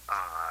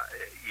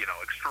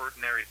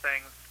 extraordinary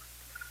things.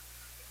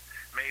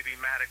 Maybe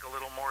Matic a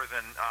little more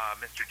than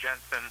Mr.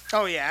 Jensen.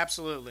 Oh, yeah,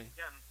 absolutely.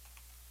 Again,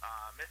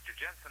 Mr.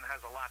 Jensen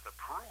has a lot to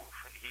prove.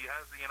 He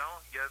has,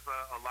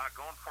 a lot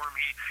going for him.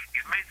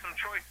 He's made some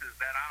choices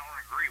that I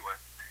don't agree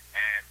with,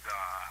 and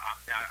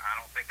I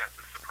don't think that's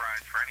a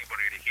surprise for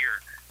anybody to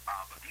hear.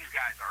 But these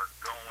guys are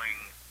going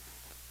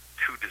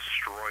to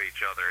destroy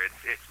each other.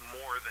 It's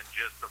more than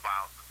just the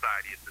Vile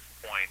Society at this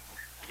point.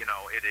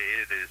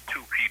 It is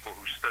two people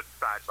who stood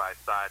side by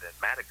side, and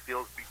Matic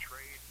feels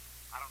betrayed.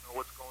 I don't know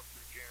what's going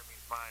through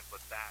Jeremy's mind,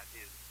 but that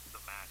is the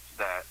match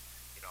that,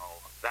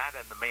 that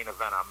and the main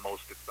event I'm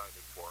most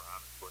excited for,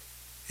 honestly.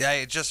 Yeah,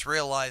 I just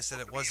realized that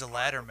it was a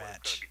ladder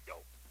match.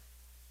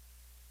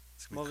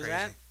 It's What was crazy.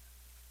 that?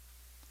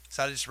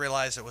 So I just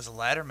realized it was a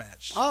ladder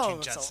match. Oh,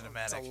 between Jensen and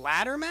it's Matic. a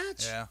ladder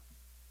match? Yeah.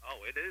 Oh,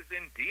 it is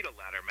indeed a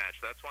ladder match.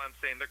 That's why I'm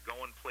saying they're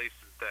going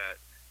places that,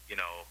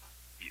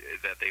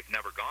 that they've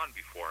never gone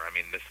before. I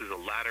mean, this is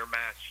a ladder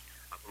match.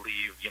 I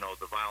believe,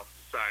 the Vile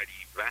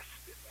Society vest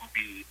will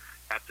be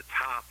at the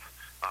top.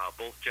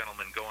 Both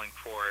gentlemen going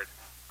for it.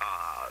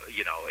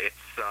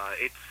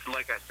 It's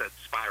like I said,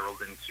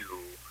 spiraled into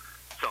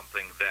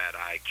something that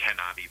I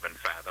cannot even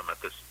fathom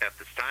at this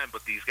time.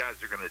 But these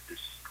guys are going to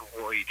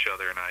destroy each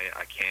other, and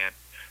I can't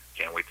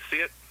wait to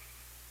see it.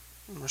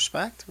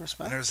 Respect.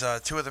 And there's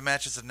two other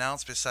matches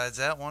announced besides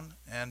that one,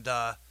 and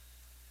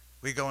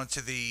we go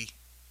into the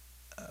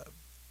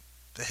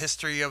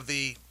history of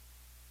the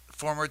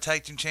former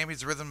tag team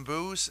champions, Rhythm and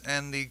Booze,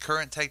 and the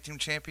current tag team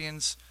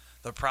champions,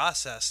 The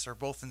Process. They're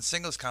both in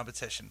singles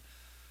competition.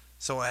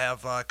 So we'll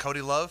have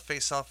Cody Love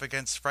face off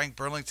against Frank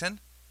Burlington,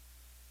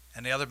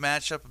 and the other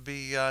matchup would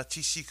be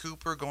TC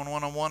Cooper going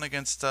one-on-one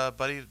against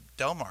Buddy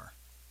Delmar.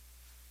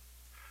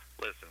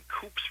 Listen,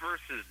 Coops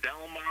versus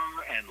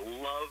Delmar and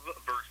Love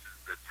versus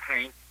the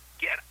Tank.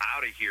 Get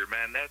out of here,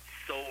 man. That's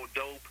so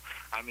dope.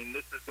 I mean,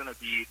 this is going to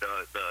be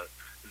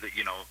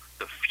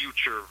the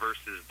future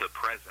versus the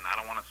present. I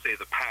don't want to say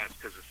the past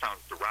because it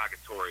sounds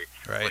derogatory.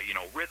 Right.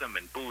 But, Rhythm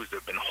and Booze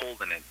have been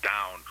holding it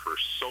down for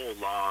so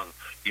long.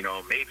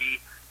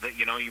 Maybe that,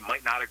 you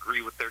might not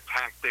agree with their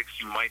tactics.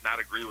 You might not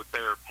agree with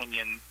their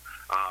opinions.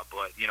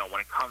 But, when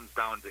it comes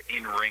down to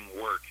in-ring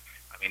work,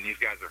 I mean, these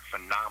guys are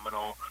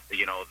phenomenal.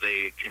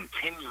 They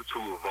continue to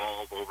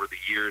evolve over the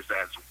years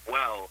as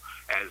well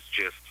as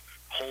just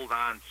hold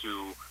on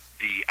to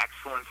the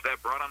excellence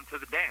that brought them to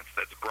the dance,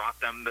 that's brought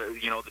them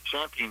the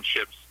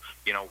championships,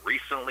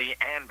 recently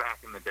and back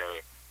in the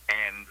day.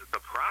 And the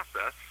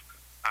process,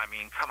 I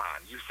mean, come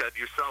on. You said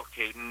yourself,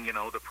 Caden,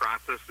 the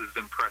process has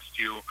impressed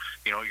you,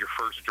 your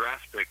first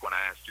draft pick when I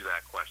asked you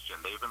that question.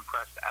 They've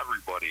impressed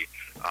everybody.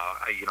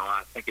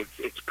 I think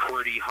it's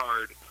pretty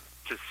hard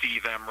to see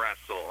them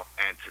wrestle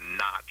and to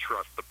not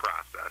trust the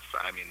process.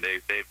 I mean,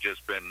 they've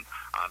just been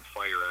on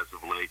fire as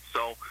of late.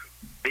 So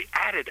the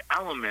added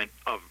element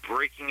of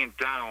breaking it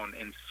down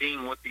and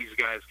seeing what these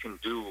guys can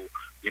do,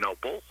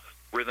 both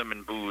Rhythm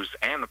and Booze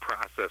and the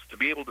process, to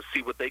be able to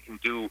see what they can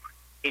do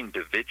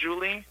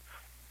individually,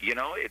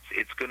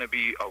 it's going to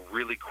be a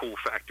really cool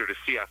factor to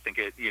see. I think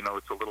it's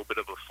a little bit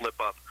of a flip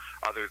up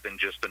other than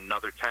just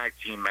another tag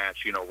team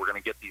match. We're going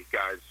to get these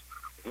guys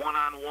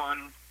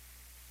one-on-one,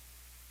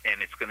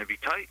 and it's going to be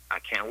tight. I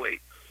can't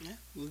wait. Yeah,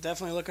 I'm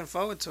definitely looking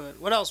forward to it.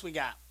 What else we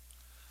got?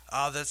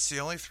 That's the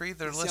only three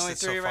that are listed the only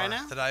three so far right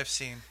now? that I've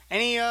seen.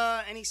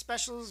 Any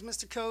specials,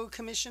 Mr.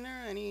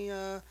 Co-Commissioner? Any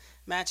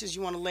matches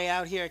you want to lay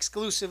out here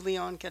exclusively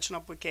on Catching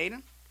Up with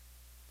Caden?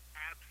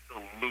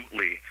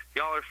 Absolutely.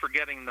 Y'all are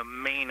forgetting the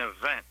main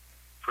event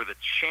for the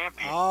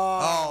champion.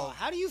 Oh,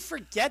 how do you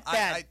forget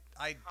that?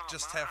 I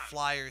just have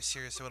flyers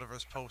here, so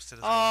whatever's posted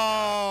is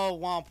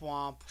womp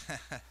womp.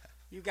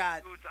 You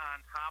got... Who's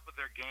on top of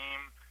their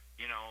game,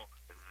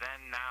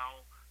 then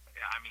now.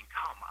 I mean,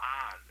 come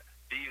on.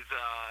 These,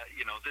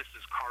 this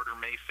is Carter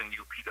Mason,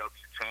 UPW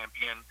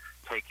champion,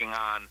 taking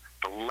on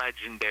the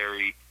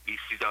legendary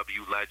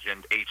ECW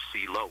legend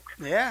H.C. Loke.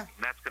 Yeah.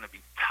 And that's going to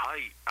be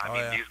tight. I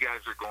mean, these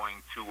guys are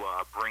going to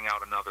bring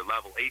out another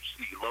level.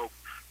 H.C. Loke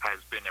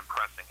has been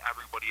impressing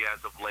everybody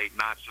as of late,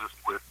 not just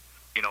with,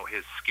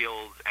 his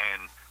skills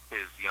and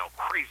his,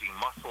 crazy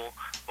muscle,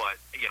 but,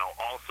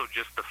 also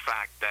just the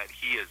fact that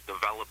he has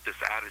developed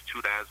this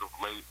attitude as of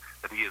late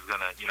that he is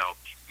going to,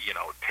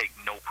 take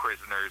no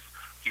prisoners.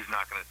 He's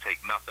not going to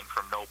take nothing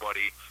from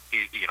nobody.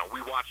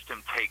 We watched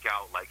him take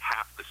out like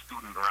half the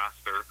student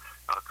roster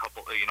a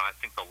couple, I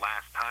think the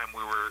last time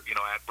we were,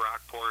 at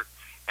Brockport.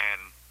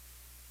 And,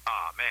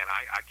 man,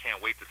 I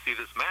can't wait to see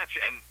this match.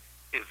 And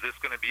is this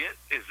going to be it?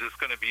 Is this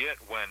going to be it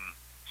when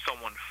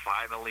someone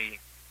finally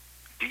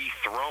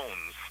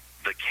dethrones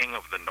the King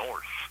of the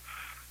North?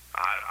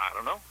 I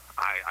don't know.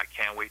 I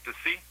can't wait to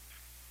see.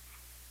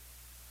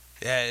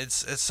 Yeah,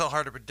 it's so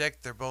hard to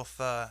predict. They're both,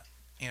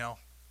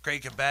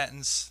 great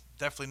combatants.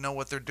 Definitely know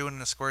what they're doing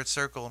in a squared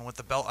circle, and with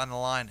the belt on the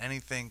line,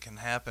 anything can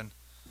happen.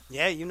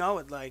 Yeah, you know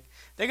it. Like,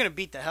 they're going to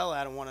beat the hell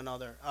out of one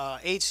another.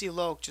 H.C.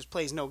 Loke just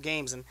plays no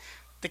games, and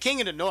the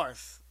King of the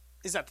North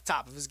is at the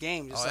top of his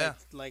game. Just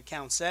like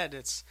Count said,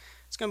 it's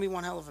going to be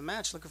one hell of a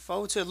match. Looking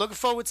forward to it. Looking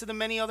forward to the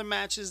many other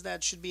matches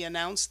that should be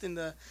announced in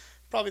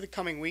probably the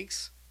coming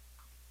weeks.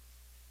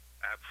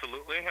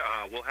 Absolutely.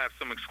 We'll have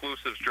some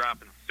exclusives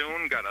dropping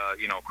soon. Got to,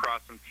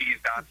 cross some T's,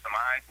 dot some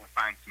I's, and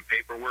find some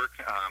paperwork.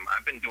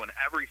 I've been doing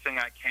everything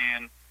I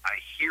can. I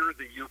hear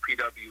the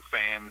UPW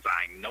fans.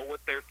 I know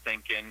what they're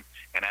thinking,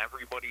 and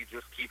everybody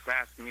just keeps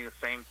asking me the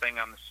same thing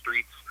on the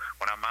streets.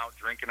 When I'm out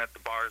drinking at the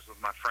bars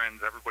with my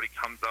friends, everybody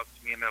comes up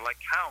to me, and they're like,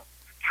 Count,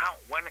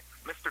 when,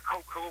 Mr.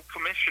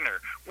 Commissioner,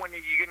 when are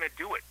you going to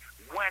do it?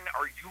 When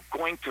are you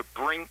going to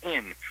bring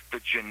in the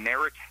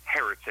generic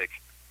heretic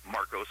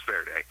Marcos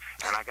Verde?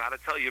 And I got to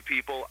tell you,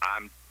 people,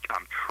 I'm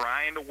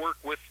trying to work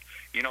with,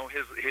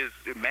 his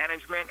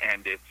management,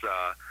 and it's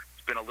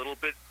been a little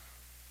bit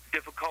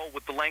difficult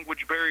with the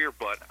language barrier,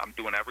 but I'm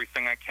doing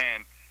everything I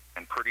can,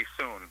 and pretty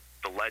soon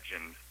the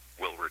legend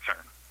will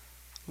return.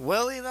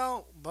 Will he,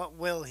 though? But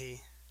will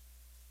he?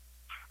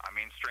 I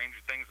mean, stranger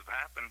things have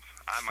happened.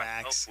 I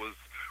myself was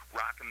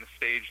rocking the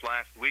stage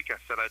last week. I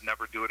said I'd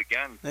never do it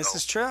again. This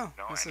is true.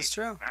 This is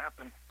true.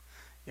 Happen.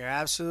 You're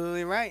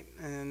absolutely right,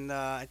 and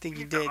I think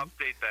you did.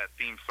 Update that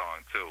theme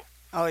song too.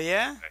 Oh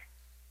yeah. Okay.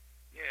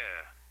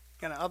 Yeah.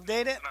 Gonna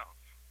update it. No.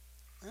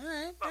 All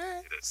right.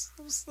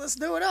 Let's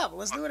do it up.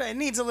 Let's do it. It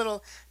needs a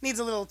little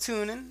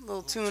tuning, a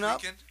little tune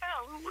up. Yeah, a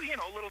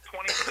little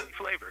 20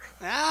 flavor.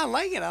 I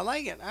like it. All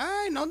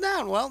right, no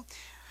doubt. Well,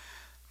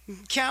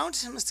 Count,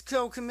 Mr.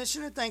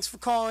 Co-Commissioner, thanks for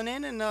calling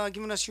in and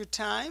giving us your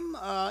time.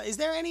 Is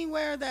there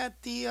anywhere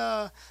that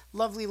the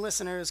lovely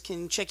listeners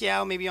can check you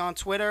out, maybe on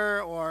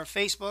Twitter or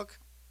Facebook?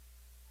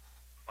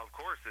 Of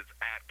course, it's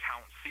at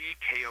Count C,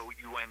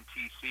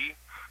 KOUNTC.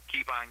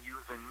 Keep on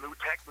using new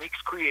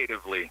techniques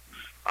creatively.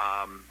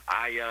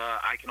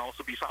 I can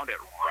also be found at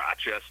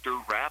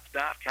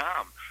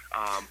RochesterRap.com.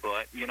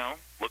 But,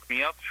 look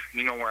me up.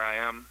 You know where I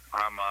am.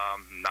 I'm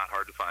not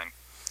hard to find.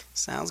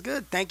 Sounds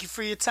good. Thank you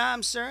for your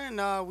time, sir, and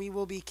we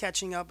will be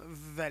catching up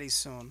very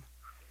soon.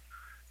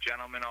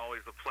 Gentlemen,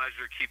 always a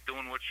pleasure. Keep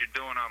doing what you're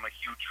doing. I'm a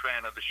huge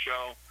fan of the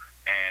show.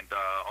 And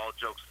all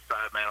jokes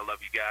aside, man, I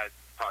love you guys.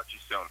 Talk to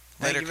you soon.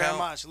 Thank you very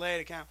much.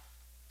 Later, Count.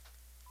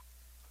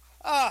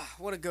 Ah,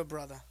 what a good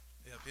brother.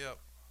 Yep.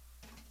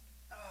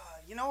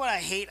 You know what I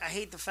hate? I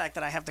hate the fact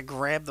that I have to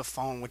grab the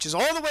phone, which is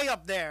all the way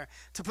up there,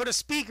 to put a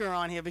speaker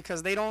on here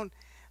because they don't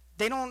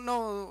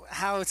know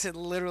how to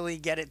literally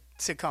get it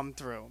to come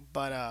through.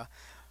 But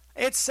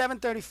It's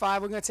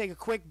 7:35. We're going to take a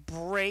quick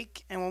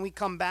break, and when we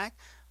come back,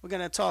 we're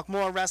going to talk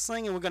more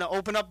wrestling, and we're going to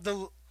open up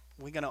the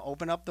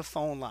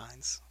phone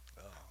lines.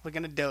 We're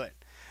going to do it.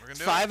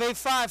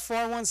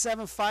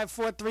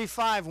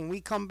 585-417-5435. When we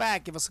come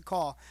back, give us a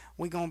call.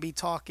 We're going to be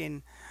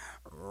talking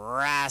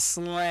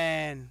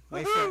wrestling.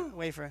 Wait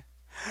for it.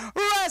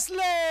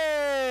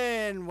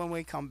 Wrestling when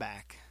we come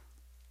back.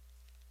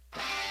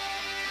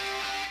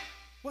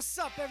 What's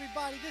up,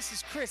 everybody? This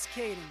is Chris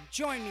Caden.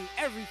 Join me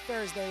every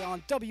Thursday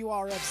on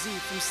WRFZ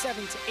from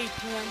 7 to 8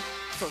 p.m.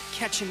 for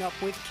Catching Up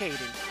with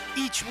Caden.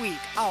 Each week,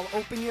 I'll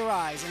open your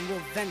eyes and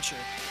we'll venture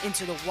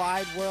into the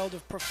wide world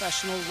of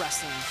professional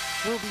wrestling.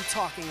 We'll be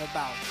talking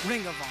about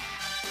Ring of Honor,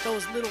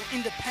 those little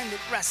independent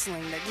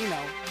wrestling that, you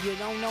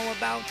don't know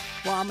about.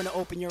 Well, I'm going to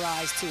open your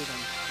eyes to them.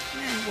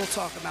 And we'll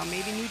talk about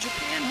maybe New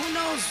Japan, who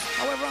knows,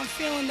 however I'm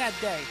feeling that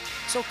day.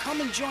 So come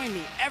and join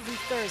me every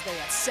Thursday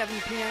at 7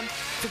 p.m.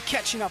 for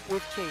Catching Up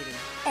with Caden,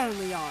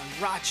 only on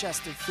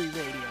Rochester Free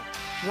Radio,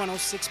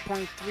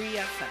 106.3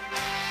 FM.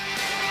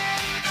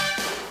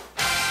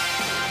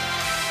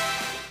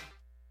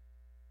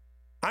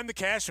 I'm the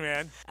Cash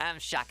Man. I'm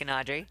Shock and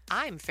Audrey.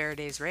 I'm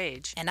Faraday's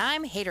Rage. And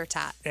I'm Hater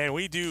Tot. And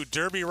we do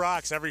Derby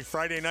Rocks every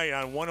Friday night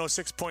on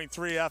 106.3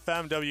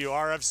 FM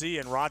WRFZ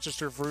and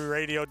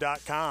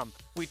RochesterFreeRadio.com.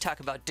 We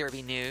talk about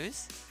Derby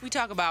news. We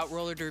talk about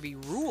roller derby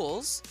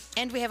rules.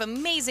 And we have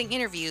amazing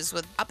interviews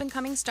with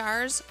up-and-coming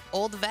stars,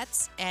 old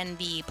vets, and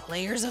the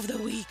players of the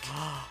week.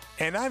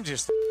 And I'm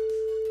just...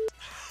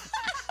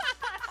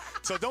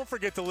 So don't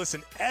forget to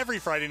listen every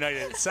Friday night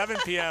at 7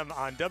 p.m.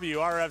 on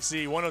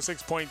WRFZ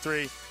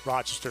 106.3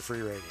 Rochester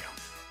Free Radio.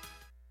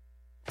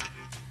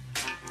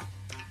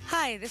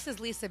 Hi, this is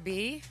Lisa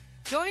B.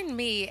 Join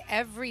me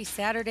every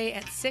Saturday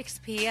at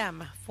 6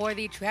 p.m. for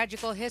the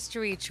Tragical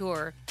History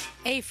Tour,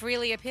 a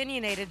freely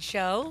opinionated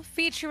show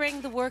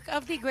featuring the work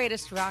of the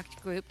greatest rock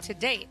group to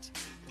date,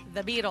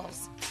 the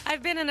Beatles.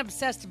 I've been an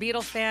obsessed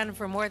Beatle fan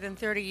for more than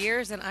 30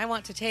 years, and I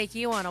want to take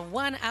you on a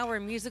 1-hour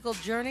musical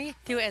journey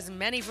through as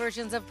many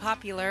versions of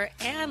popular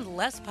and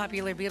less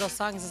popular Beatles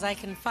songs as I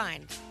can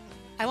find.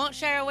 I won't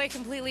shy away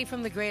completely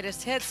from the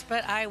greatest hits,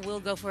 but I will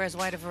go for as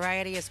wide a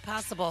variety as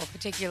possible,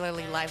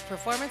 particularly live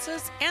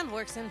performances and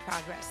works in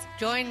progress.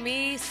 Join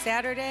me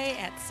Saturday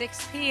at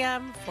 6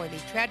 p.m. for the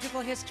Tragical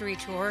History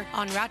Tour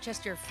on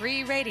Rochester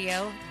Free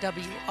Radio,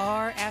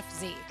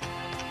 WRFZ.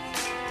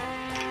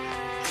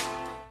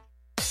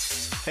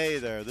 Hey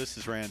there, this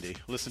is Randy.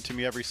 Listen to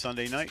me every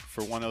Sunday night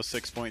for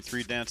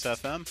 106.3 Dance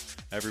FM.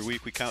 Every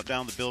week we count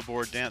down the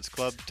Billboard Dance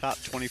Club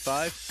Top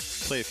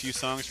 25, play a few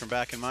songs from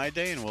back in my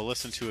day, and we'll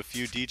listen to a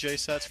few DJ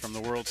sets from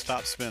the world's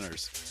top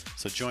spinners.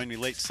 So join me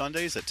late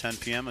Sundays at 10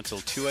 p.m. until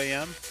 2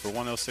 a.m. for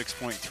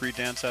 106.3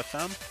 Dance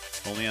FM,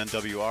 only on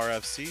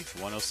WRFC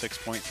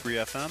 106.3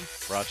 FM,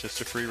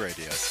 Rochester Free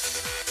Radio.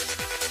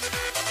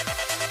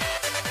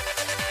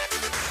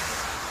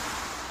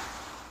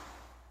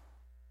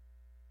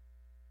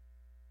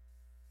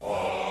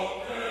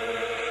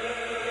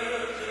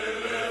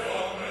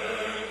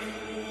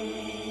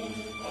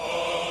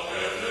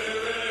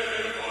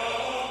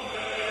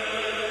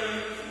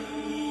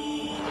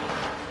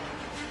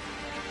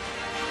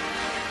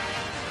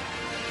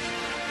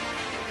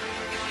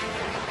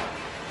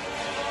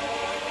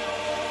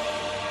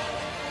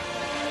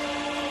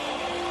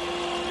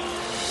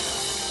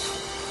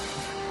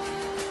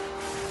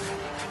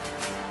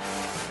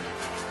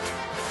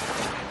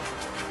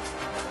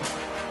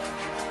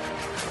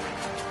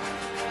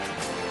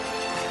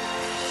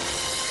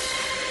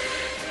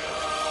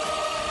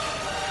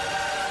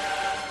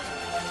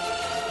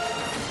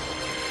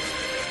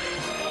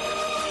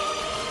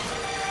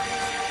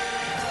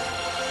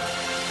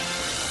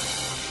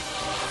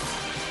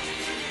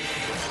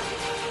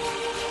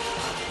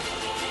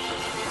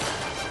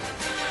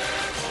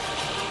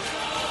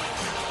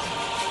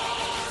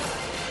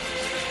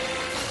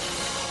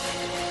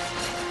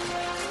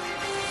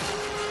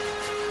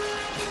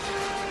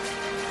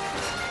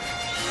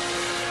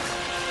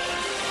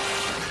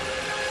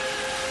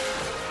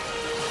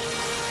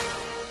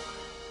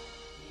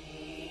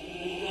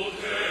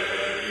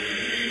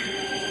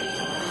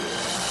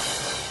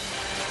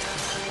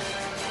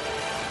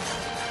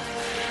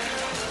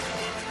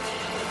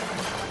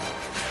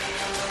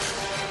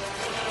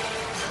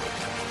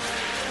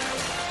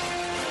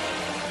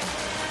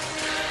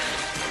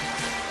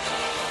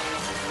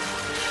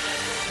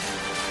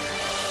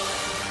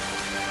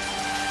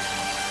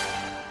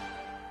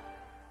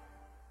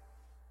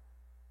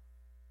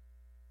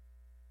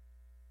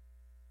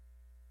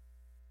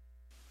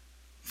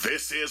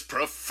 This is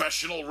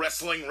professional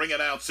wrestling ring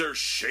announcer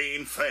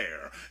Shane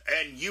Fair,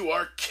 and you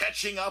are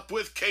catching up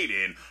with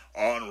Caden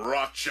on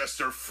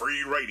Rochester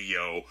Free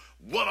Radio,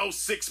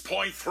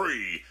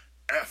 106.3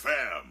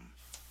 FM.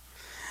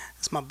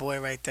 That's my boy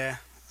right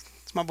there.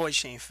 It's my boy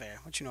Shane Fair.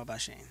 What you know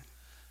about Shane?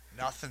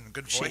 Nothing.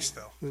 Good voice,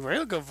 Shane, though.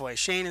 Real good voice.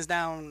 Shane is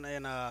down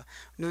in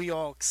New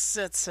York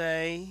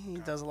City. He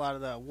does a lot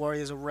of the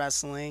Warriors of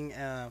Wrestling.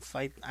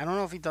 Fight. I don't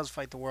know if he does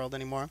Fight the World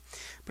anymore,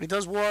 but he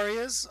does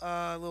Warriors,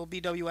 a little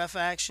BWF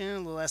action,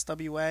 a little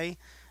SWA,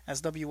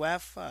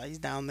 SWF, he's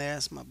down there.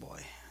 That's my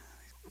boy.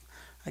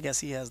 I guess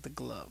he has the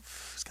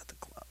glove. He's got the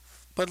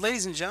glove. But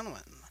ladies and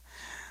gentlemen,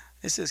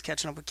 this is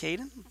Catching Up with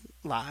Caden,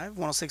 live,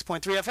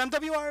 106.3 FM,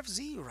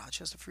 WRFZ,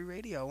 Rochester Free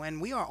Radio. And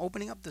we are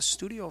opening up the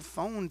studio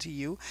phone to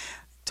you.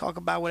 Talk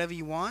about whatever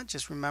you want.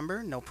 Just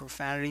remember, no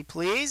profanity,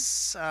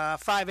 please.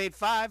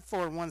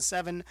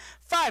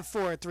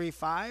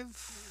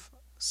 585-417-5435.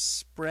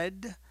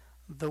 Spread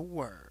the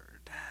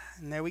word.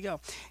 And there we go.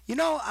 You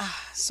know,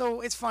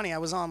 so it's funny. I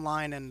was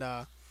online and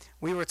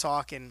we were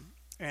talking.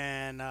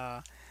 And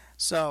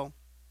so,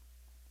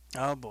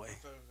 oh boy.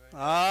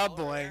 Oh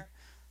boy.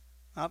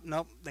 Oh,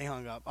 nope, they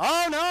hung up.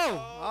 Oh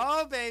no!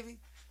 Oh baby.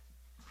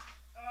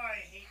 Oh, I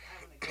hate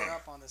having to get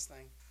up on this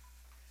thing.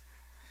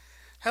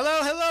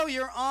 Hello,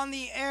 you're on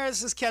the air.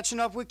 This is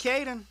Catching Up with Caden.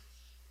 Yeah,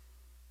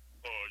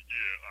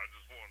 I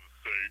just want to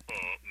say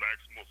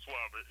Maximo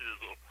Suave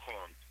is a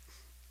punk.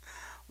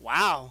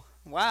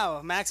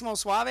 Wow, Maximo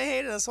Suave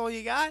hater, that's all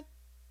you got?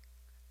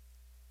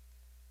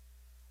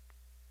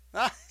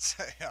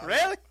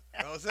 Really?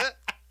 That was it?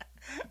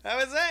 That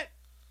was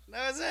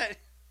it.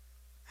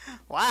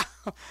 Wow,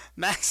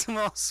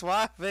 Maximo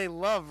Suave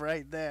love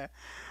right there.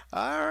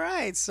 All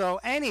right, so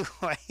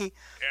anyway. Yeah,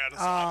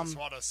 I just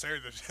want to say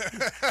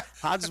that.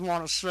 I just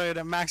want to say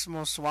that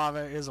Maximo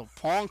Suave is a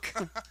punk.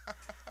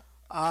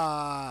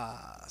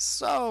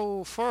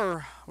 So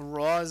for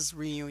Raw's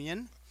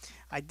reunion,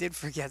 I did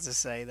forget to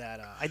say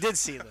that I did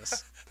see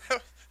this.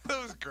 That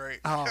was great.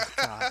 Oh,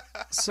 God.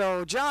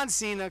 So John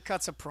Cena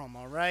cuts a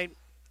promo, right?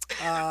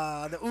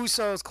 The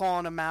Usos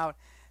calling him out,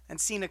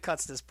 and Cena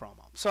cuts this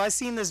promo. So I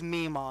seen this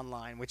meme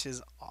online, which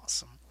is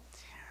awesome.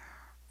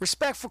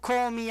 Respect for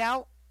calling me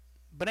out,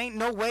 but ain't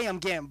no way I'm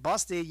getting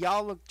busted.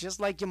 Y'all look just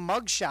like your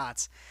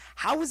mugshots.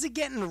 How is it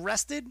getting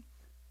arrested?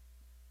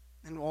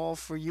 And all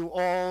for you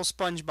all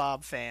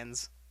SpongeBob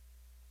fans.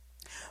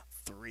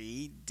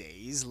 3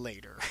 days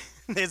later,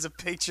 there's a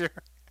picture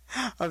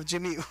of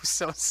Jimmy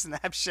Uso's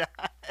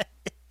snapshot.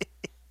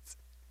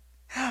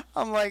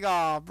 I'm like,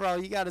 oh, bro,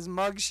 you got his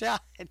mugshot.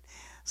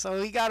 So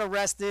he got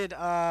arrested.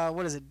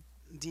 What is it?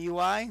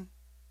 DUI?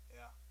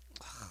 Yeah.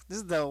 This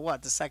is the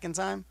second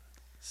time?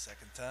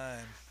 Second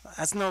time.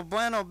 That's no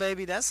bueno,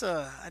 baby. I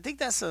think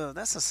that's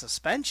a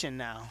suspension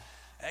now.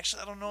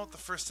 Actually, I don't know if the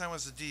first time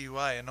was a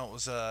DUI. I know it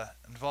was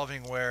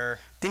involving where...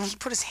 Didn't he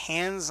put his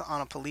hands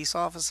on a police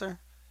officer?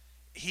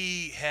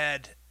 He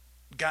had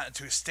gotten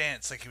to a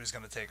stance like he was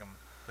going to take him.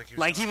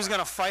 Like he was going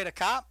to fight a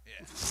cop?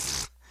 Yeah.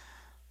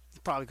 He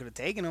probably could have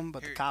taken him,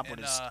 but the cop would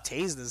have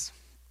tased us.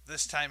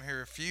 This time he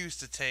refused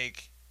to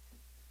take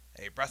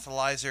a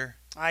breathalyzer.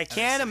 I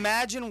can't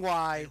imagine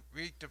why. He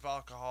reeked of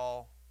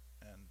alcohol,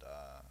 and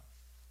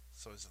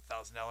so it's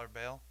 $1,000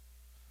 bail.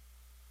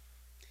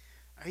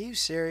 Are you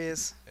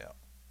serious? Yeah.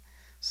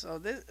 So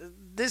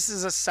this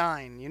is a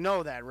sign. You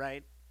know that,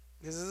 right?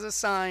 This is a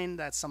sign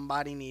that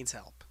somebody needs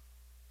help.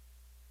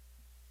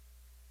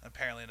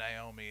 Apparently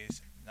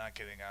Naomi's not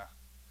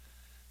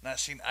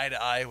seeing eye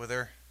to eye with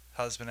her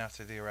husband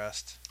after the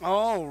arrest.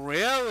 Oh,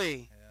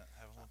 really? Yeah,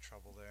 having a little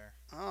trouble there.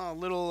 Oh,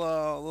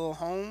 little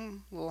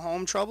home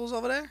troubles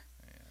over there?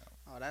 Yeah.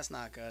 Oh, that's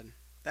not good.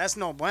 That's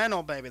no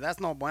bueno, baby. That's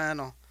no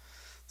bueno.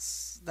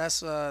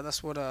 That's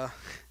what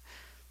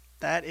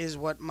that is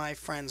what my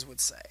friends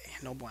would say.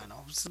 No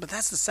bueno. But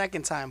that's the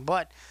second time.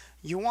 But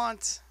you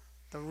want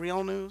the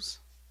real news?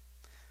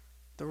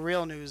 The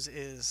real news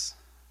is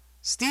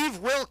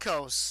Steve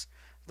Wilkos,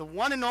 the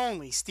one and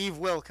only Steve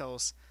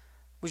Wilkos,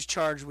 was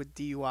charged with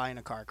DUI in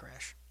a car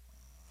crash.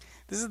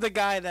 This is the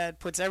guy that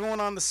puts everyone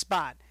on the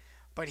spot.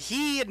 But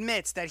he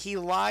admits that he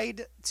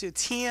lied to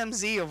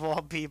TMZ, of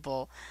all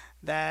people,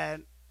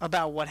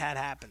 about what had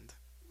happened.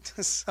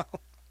 So,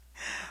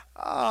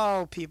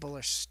 people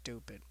are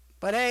stupid.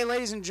 But hey,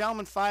 ladies and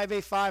gentlemen,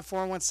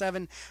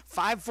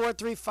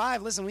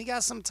 585-417-5435. Listen, we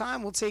got some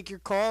time. We'll take your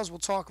calls. We'll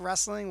talk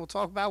wrestling. We'll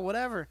talk about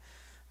whatever.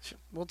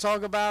 We'll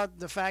talk about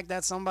the fact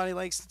that somebody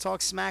likes to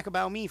talk smack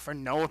about me for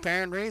no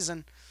apparent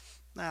reason.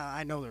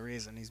 I know the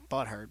reason. He's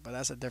butthurt, but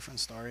that's a different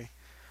story.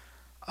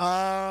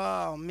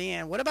 Oh,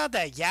 man. What about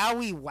that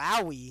Yowie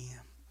Wowie?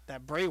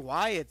 That Bray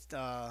Wyatt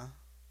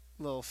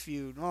little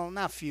feud. Well,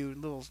 not feud,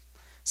 little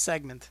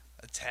segment.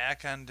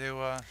 Attack onto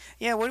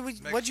yeah, what'd you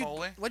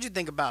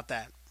think about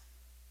that?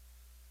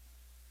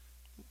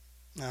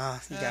 You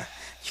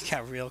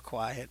got real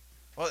quiet.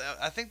 Well,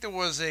 I think there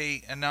was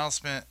a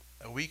announcement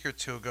a week or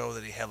two ago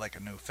that he had like a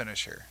new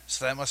finisher.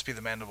 So that must be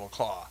the Mandible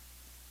Claw.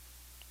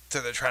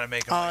 So they're trying to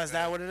make him is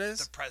that what it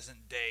is? The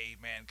present day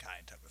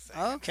Mankind type of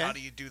thing. Okay. How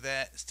do you do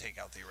that? Is take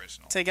out the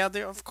original.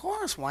 Of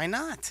course. Why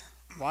not?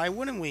 Why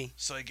wouldn't we?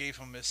 So he gave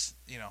him his,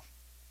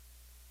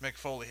 Mick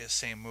Foley his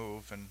same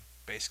move and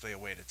basically a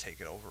way to take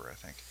it over, I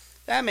think.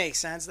 That makes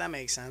sense.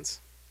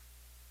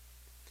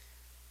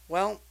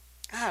 Well,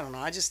 I don't know.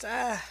 I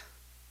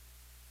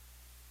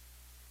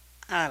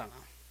don't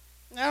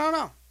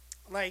know.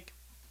 Like,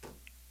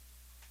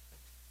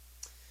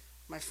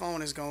 my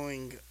phone is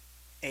going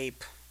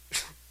ape.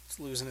 It's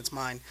losing its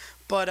mind.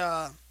 But,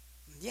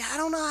 yeah, I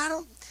don't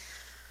know.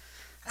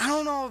 I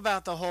don't know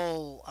about the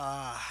whole,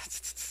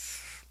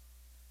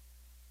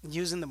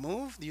 using the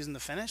move, using the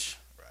finish.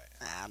 Right.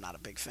 I'm not a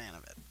big fan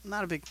of it.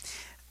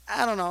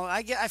 I don't know.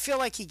 I feel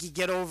like he could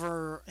get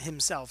over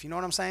himself. You know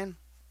what I'm saying?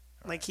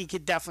 Right. Like he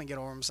could definitely get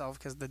over himself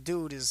because the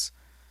dude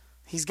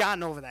he's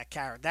gotten over that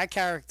character. That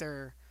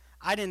character,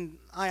 I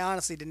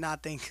honestly did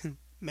not think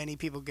many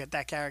people get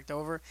that character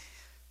over.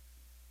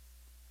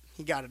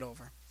 He got it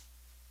over.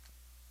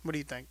 What do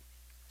you think?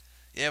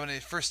 Yeah, when he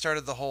first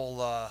started the whole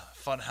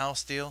Fun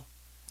House deal.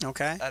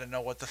 Okay. I didn't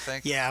know what to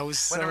think. Yeah, when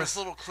there was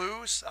little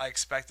clues, I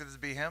expected it to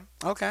be him.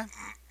 Okay.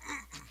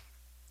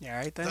 Yeah,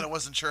 right then. Then I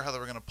wasn't sure how they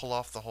were going to pull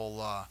off the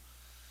whole,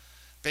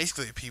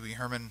 basically a Pee Wee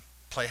Herman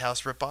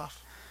Playhouse ripoff.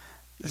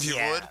 If you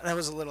would. That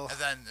was a little. And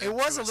then it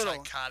was a little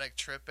psychotic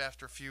trip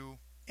after a few.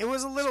 It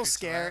was a little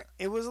scary.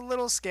 It was a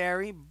little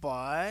scary,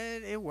 but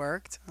it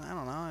worked. I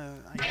don't know.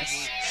 I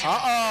guess.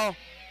 Uh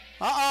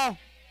oh.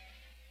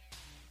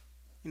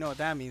 You know what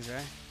that means,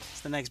 right?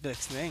 It's the next big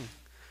thing.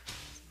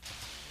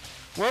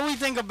 What do we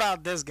think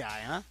about this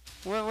guy, huh?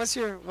 What's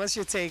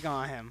your take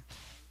on him?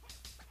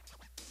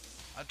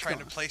 I'm trying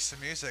to play some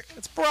music.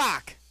 It's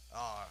Brock.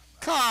 Oh,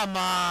 come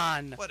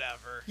on.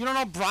 Whatever. You don't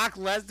know Brock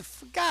Lesnar?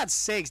 For God's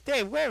sakes,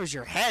 Dave, where was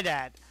your head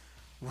at?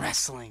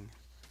 Wrestling.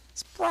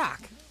 It's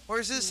Brock.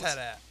 Where's his head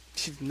at?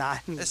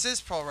 Not. This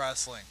is pro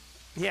wrestling.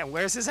 Yeah,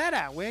 where's his head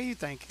at? Where you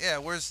think? Yeah,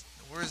 where's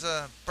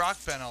Brock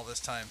been all this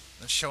time?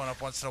 And showing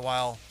up once in a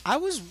while. I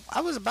was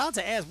about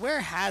to ask, where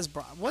has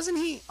Brock? Wasn't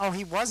he? Oh,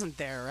 he wasn't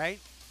there, right?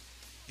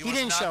 He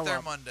didn't show up. He was not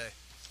there Monday.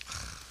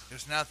 He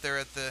was not there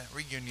at the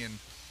reunion.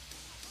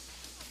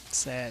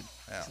 Sad.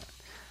 Yeah.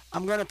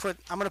 I'm gonna put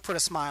a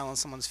smile on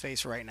someone's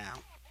face right now,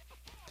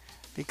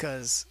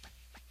 because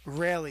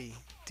rarely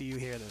do you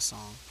hear this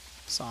song.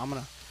 So I'm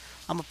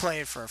gonna play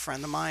it for a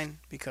friend of mine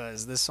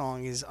because this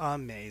song is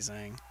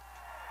amazing.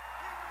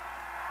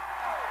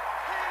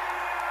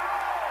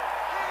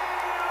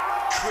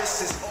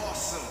 Chris is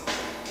awesome.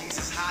 He's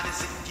as hot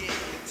as it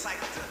gets. The type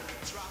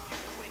to drop you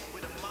quick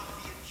with a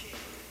mafia kick.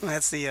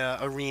 That's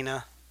the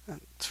arena.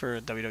 It's for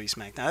WWE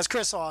SmackDown. That's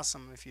Chris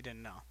Awesome, if you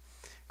didn't know.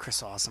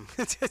 Chris Awesome.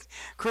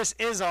 Chris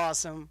is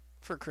awesome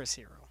for Chris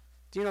Hero.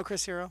 Do you know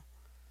Chris Hero?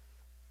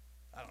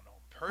 I don't know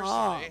him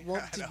personally.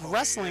 Oh, well,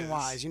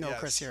 wrestling-wise, you know yes,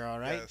 Chris Hero,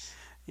 right? Yes.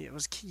 Yeah,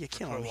 you're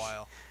killing me. For a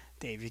while.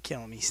 Dave, you're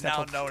killing me.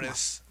 Now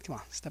notice. Come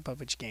on, step up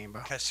with your game,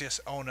 bro.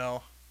 Cassius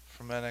Ono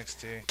from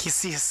NXT.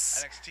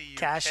 Cassius. NXT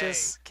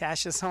UK.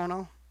 Cassius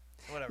Ono.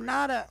 Whatever.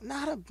 Not a.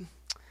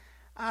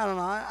 I don't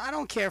know. I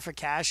don't care for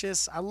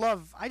Cassius.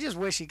 I just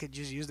wish he could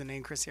just use the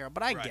name Chris Hero.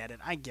 But I get it.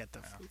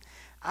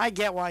 I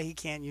get why he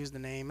can't use the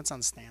name. It's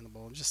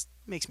understandable. It just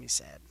makes me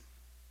sad.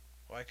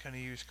 Why couldn't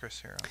he use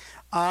Chris Hero?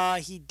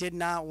 He did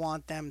not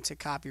want them to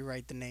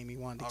copyright the name. He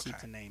wanted to keep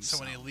the name. So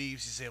when he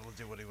leaves, he's able to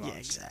do what he wants. Yeah,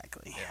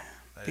 exactly.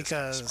 Yeah,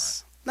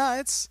 because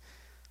it's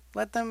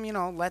let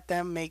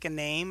them make a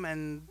name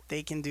and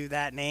they can do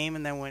that name,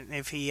 and then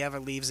if he ever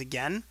leaves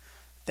again,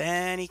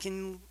 then he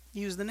can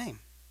use the name.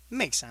 It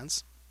makes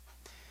sense.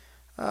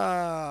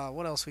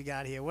 What else we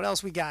got here? What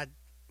else we got?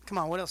 Come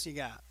on, what else you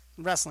got?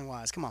 Wrestling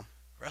wise, come on.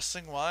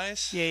 Wrestling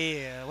wise?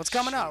 Yeah. What's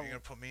coming up? You're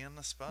gonna put me on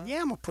the spot? Yeah,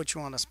 I'm gonna put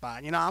you on the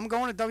spot. I'm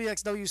going to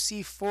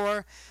WXWC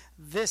 4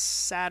 this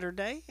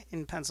Saturday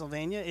in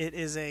Pennsylvania. It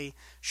is a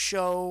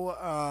show.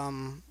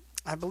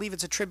 I believe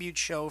it's a tribute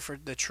show for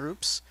the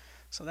troops,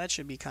 so that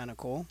should be kind of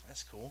cool.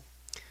 That's cool.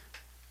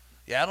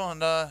 Yeah,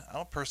 I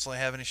don't personally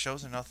have any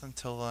shows or nothing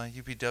until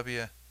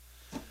UPW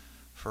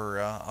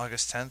for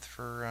August 10th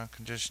for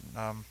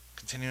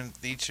continuing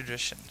the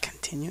tradition.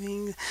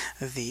 Continuing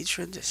the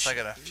tradition. So I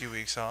got a few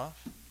weeks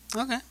off.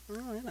 Okay, all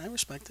right, I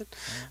respect it.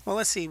 Well,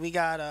 let's see. We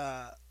got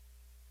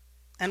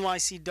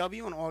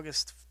NYCW on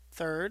August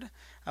 3rd.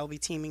 I'll be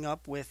teaming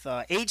up with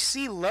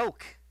HC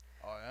Loke.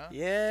 Oh, yeah?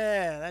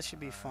 Yeah, that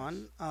should be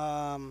fun.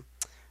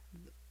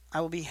 I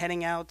will be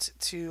heading out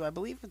to, I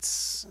believe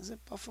is it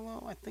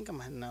Buffalo? I think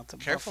I'm heading out to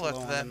Careful Buffalo.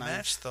 Careful after that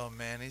match, though,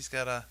 man. He's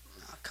got a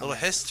little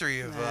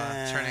history of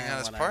turning on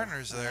his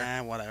partners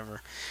there.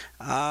 Whatever.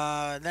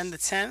 Then the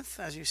 10th,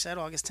 as you said,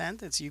 August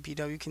 10th, it's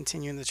UPW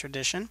continuing the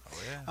tradition. Oh,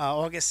 yeah.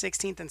 August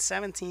 16th and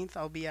 17th,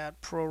 I'll be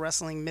at Pro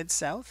Wrestling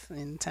Mid-South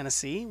in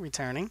Tennessee,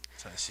 returning.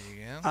 Tennessee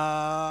again.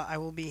 I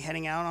will be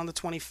heading out on the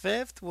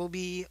 25th. Will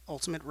be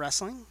Ultimate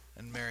Wrestling.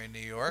 In Marion, New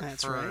York.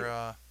 That's for,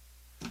 right.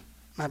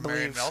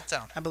 Marion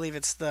Meltdown. I believe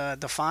it's the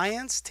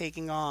Defiance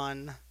taking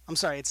on... I'm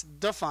sorry, it's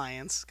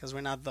Defiance, because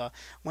we're not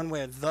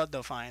we're the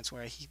Defiance,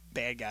 we're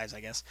bad guys,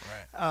 I guess.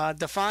 Right.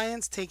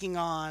 Defiance taking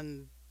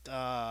on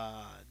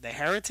the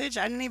Heritage.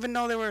 I didn't even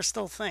know they were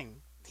still a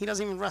thing. He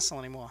doesn't even wrestle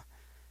anymore.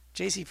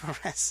 JC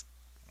Perez.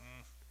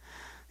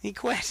 He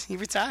quit. He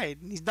retired.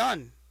 He's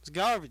done. It's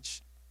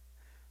garbage.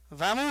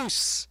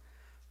 Vamos.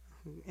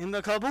 In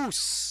the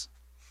caboose.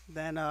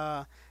 Then,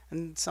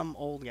 and some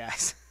old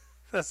guys.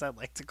 That's what I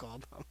like to call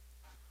them.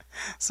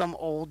 Some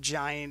old,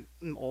 giant,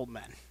 old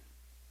men.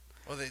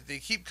 Well, they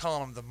keep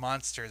calling them the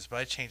Monsters, but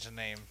I changed the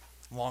name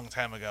a long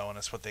time ago, and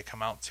it's what they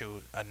come out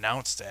to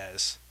announced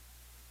as.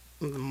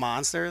 The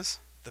Monsters?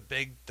 The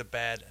Big, the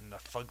Bad, and the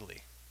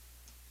Fugly.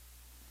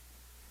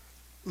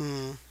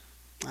 I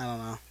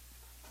don't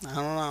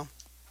know.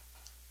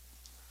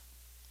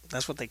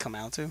 That's what they come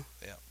out to?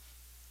 Yeah.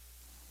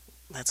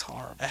 That's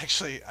horrible.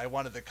 Actually, I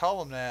wanted to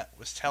call him that.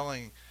 Was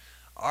telling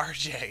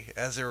RJ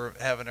as they were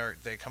having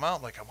they come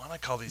out, like, I want to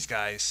call these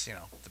guys,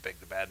 the big,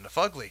 the bad, and the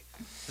fugly.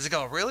 Does he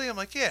go, really? I'm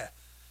like, yeah.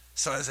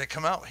 So as they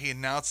come out, he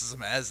announces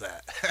them as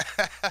that.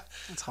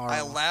 That's horrible.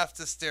 I laughed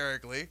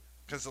hysterically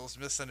because it was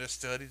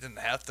misunderstood. He didn't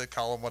have to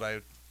call him what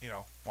I,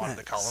 wanted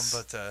to call him,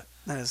 but that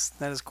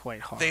is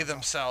quite horrible. they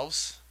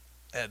themselves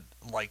had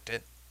liked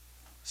it,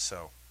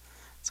 so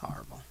it's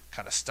horrible.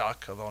 Kind of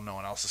stuck, although no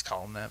one else is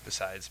calling that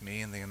besides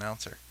me and the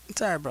announcer.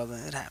 It's all right, brother.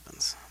 It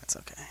happens. It's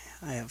okay.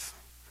 I have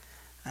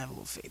a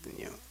little faith in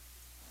you.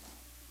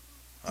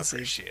 I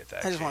appreciate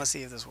that. I just want to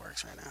see if this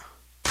works right now.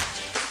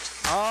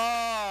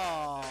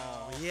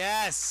 Oh,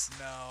 yes.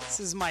 No. This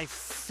is my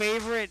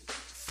favorite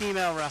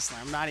female wrestler.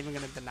 I'm not even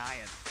going to deny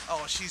it.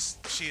 Oh, she is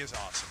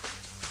awesome.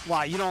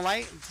 Why, you don't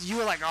like? You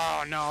were like,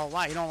 oh, no.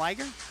 Why, you don't like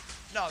her?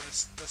 No,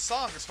 the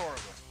song is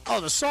horrible.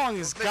 Oh, the song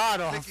is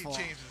god-awful.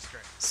 Mickey James is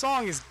great.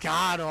 Song is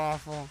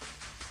god-awful.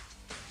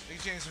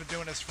 Mickey James has been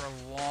doing this for a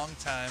long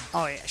time.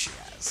 Oh, yeah, she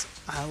has.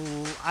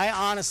 I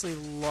honestly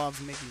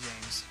love Mickey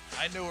James.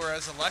 I knew her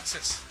as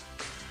Alexis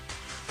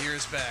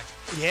years back.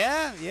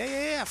 Yeah.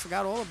 I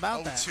forgot all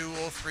about that. 02,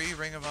 03,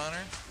 Ring of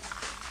Honor.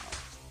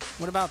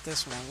 What about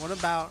this one? What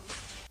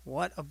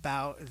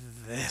about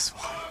this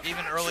one?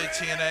 Even early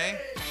TNA.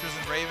 She was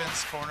in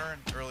Raven's corner in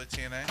early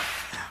TNA.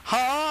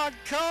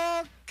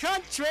 Hardcore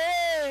country.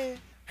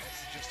 This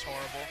is just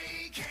horrible.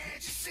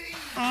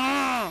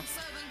 Ow!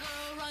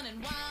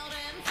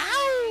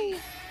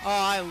 Oh,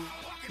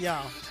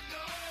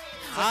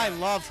 I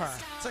love her.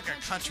 It's like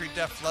a country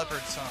Def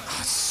Leppard song. Oh,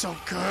 it's so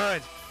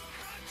good.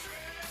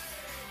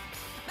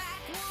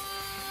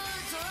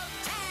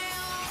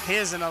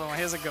 Here's another one.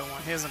 Here's a good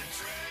one.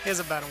 Here's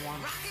a better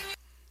one.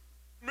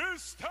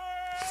 Mr.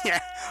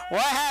 Yeah.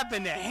 What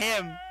happened to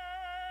him?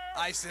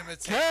 Ice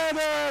imitation.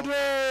 Kennedy!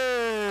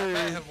 I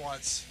met him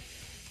once.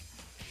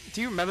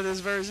 Do you remember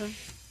this version?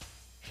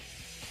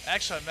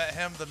 Actually, I met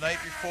him the night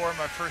before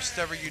my first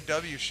ever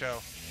UW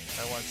show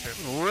I went to.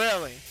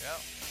 Really? Yeah.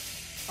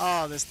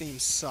 Oh, this theme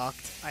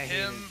sucked. I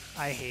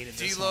hated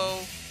this D-Lo,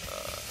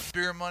 song.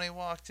 Beer Money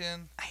walked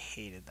in. I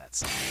hated that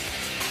song.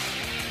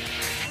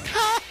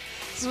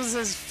 This was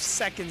his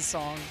second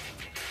song.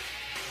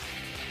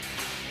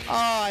 Oh,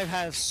 I've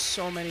had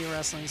so many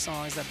wrestling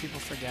songs that people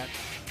forget.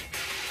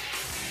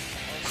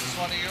 Oh, is this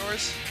one of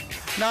yours?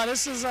 No,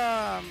 this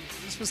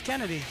was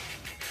Kennedy.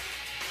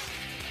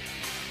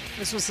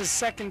 This was his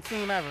second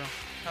theme ever.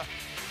 Huh.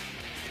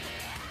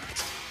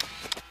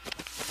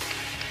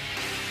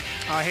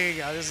 Oh, here you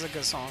go. This is a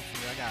good song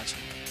for you. I got you.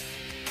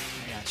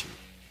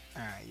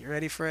 All right, you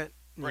ready for it?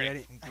 You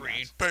ready?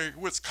 Green Bay,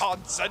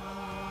 Wisconsin.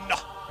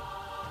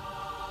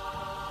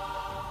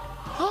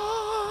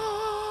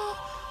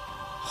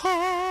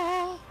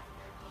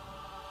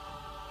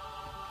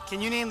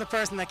 Can you name the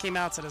person that came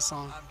out to this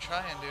song? I'm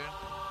trying, dude.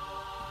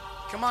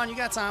 Come on, you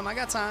got time. I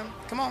got time.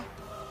 Come on.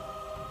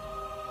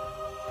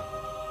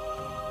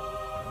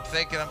 I'm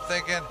thinking.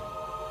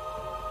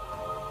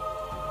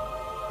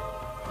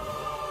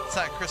 It's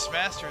not Chris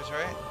Masters,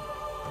 right?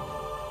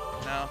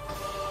 No.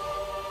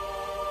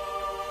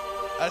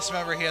 I just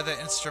remember he had the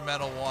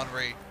instrumental one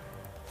where he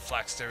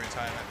flexed every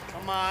time.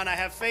 Come on, I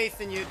have faith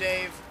in you,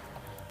 Dave.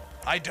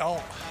 I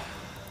don't.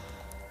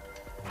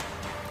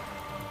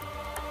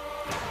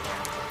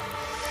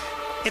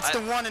 It's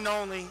the one and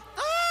only.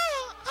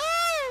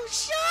 Oh,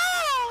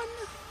 Shawn!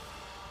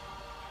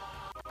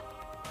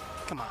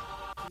 Come on.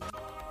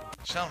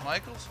 Shawn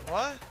Michaels?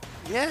 What?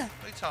 Yeah.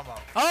 What are you talking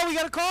about? Oh, we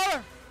got a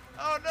caller.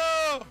 Oh,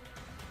 no!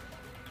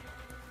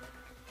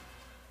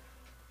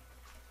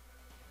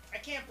 I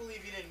can't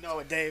believe you didn't know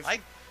it, Dave.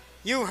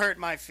 You hurt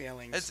my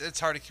feelings.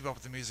 It's hard to keep up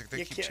with the music.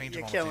 They keep changing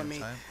You're all killing the me.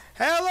 time.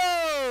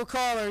 Hello,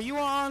 caller. You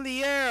are on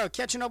the air.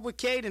 Catching up with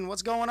Caden.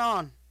 What's going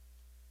on?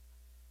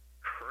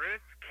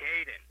 Chris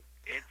Caden.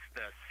 It's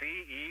the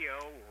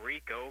CEO,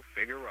 Rico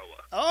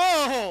Figueroa.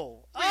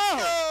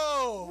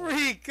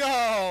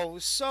 Rico.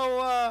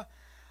 So,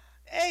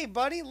 hey,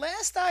 buddy.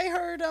 Last I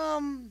heard,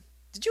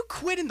 did you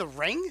quit in the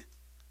ring?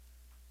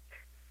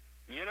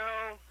 You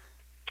know,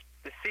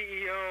 the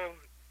CEO,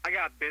 I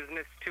got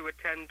business to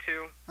attend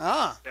to.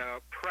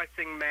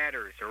 Pressing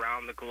matters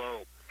around the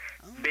globe.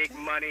 Okay. Big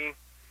money,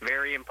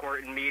 very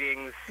important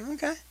meetings.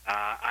 Okay.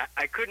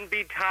 I couldn't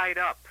be tied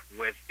up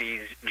with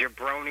these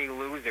jabroni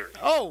losers.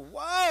 Oh,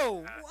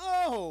 whoa.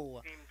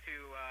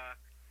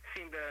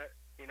 Seem to,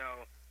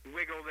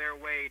 wiggle their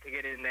way to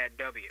get in that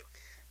W.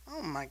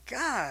 Oh, my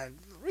God.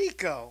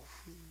 Rico,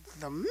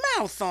 the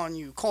mouth on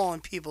you calling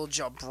people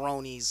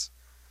jabronis.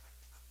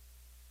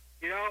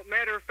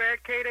 Matter of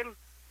fact, Caden,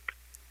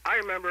 I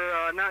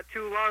remember not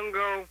too long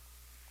ago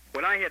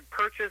when I had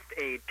purchased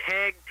a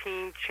tag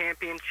team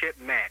championship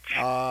match.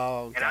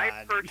 Oh, and God.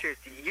 I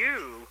purchased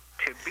you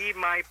to be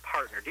my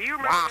partner. Do you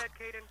remember that,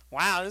 Caden?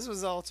 Wow, this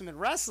was Ultimate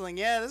Wrestling.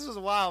 Yeah, this was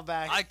a while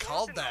back. I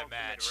called that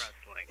match.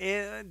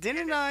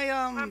 Didn't I,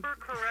 remember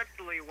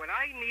correctly, when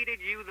I needed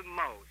you the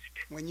most,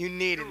 when you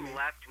needed me.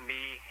 left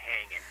me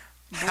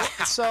hanging.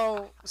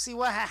 So, see,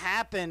 what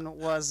happened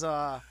was,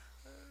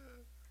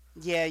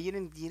 Yeah, you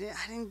didn't.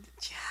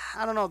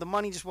 I don't know. The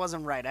money just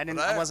wasn't right. I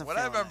wasn't. What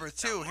I remember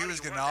too, he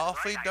was getting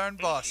awfully darn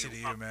bossy to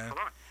you, man.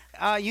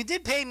 You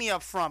did pay me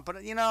up front, but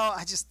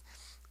I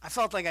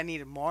felt like I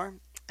needed more.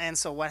 And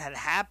so what had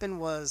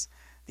happened was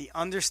the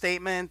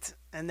understatement,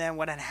 and then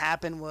what had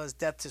happened was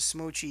death to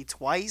Smoochie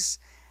twice,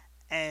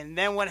 and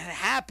then what had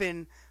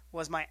happened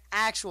was my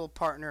actual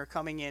partner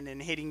coming in and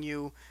hitting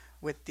you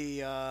with the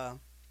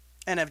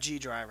NFG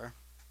driver.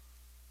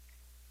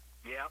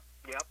 Yep.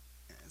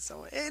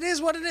 So it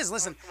is what it is.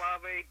 Listen.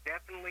 Suave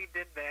definitely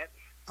did that.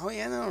 Oh,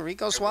 yeah, no,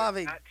 Rico Suave. I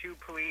was not too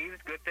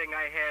pleased. Good thing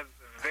I have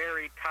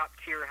very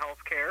top-tier health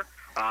care.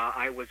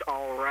 I was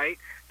all right.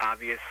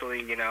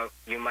 Obviously,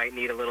 you might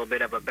need a little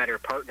bit of a better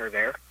partner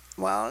there.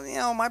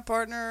 Well, my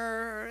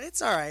partner, it's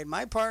all right.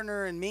 My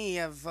partner and me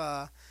have,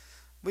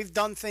 we've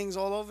done things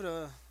all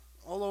over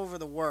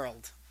the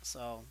world.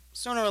 So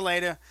sooner or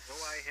later. So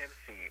I have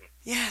seen.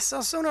 Yeah.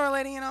 So sooner or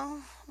later,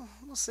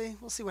 we'll see.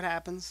 We'll see what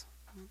happens.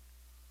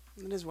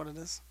 It is what it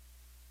is.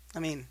 I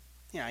mean,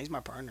 he's my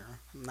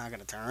partner. I'm not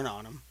gonna turn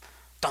on him.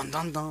 Dun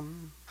dun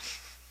dun.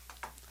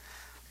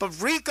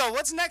 But Rico,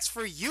 what's next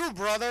for you,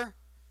 brother?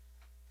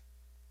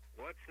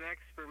 What's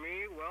next for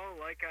me? Well,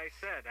 like I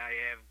said, I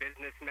have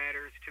business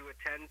matters to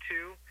attend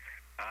to.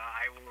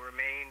 I will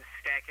remain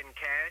stacking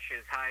cash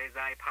as high as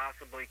I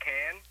possibly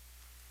can.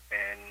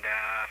 And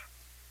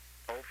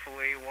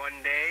hopefully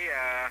one day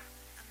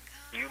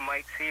you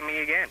might see me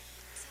again.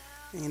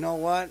 You know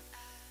what?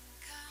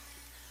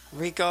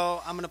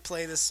 Rico, I'm going to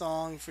play this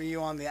song for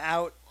you on the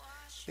out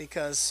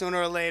because sooner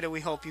or later we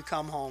hope you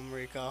come home,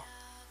 Rico.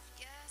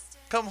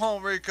 Come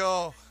home,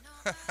 Rico.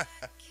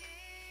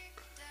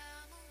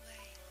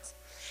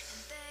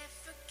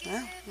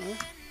 Yeah.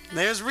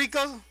 There's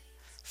Rico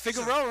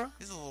Figueroa.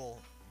 He's a little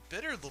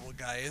bitter little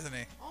guy, isn't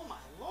he? Oh, my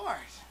Lord.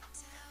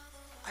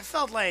 I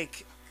felt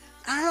like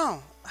a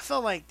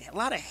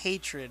lot of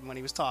hatred when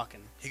he was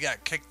talking. He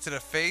got kicked to the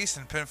face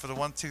and pinned for the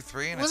 1, 2,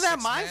 3. And was that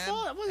my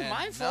fault? That wasn't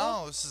my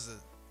fault. No, this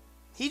is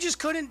He just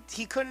couldn't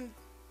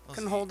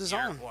hold his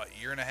own. What,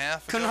 year and a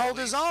half ago? Couldn't hold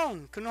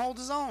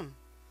his own.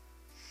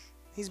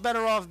 He's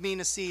better off being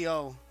a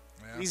CEO.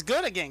 Yeah. He's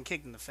good at getting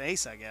kicked in the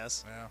face, I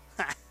guess.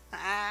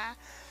 Yeah.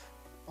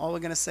 All we're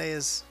going to say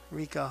is,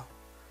 Rico,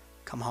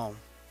 come home.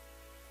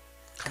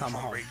 Come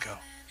home, Rico.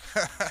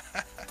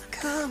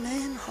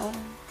 Coming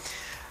home.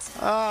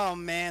 Oh,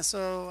 man.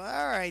 So,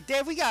 all right.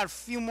 Dave, we got a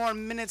few more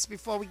minutes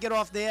before we get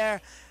off the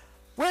air.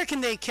 Where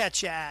can they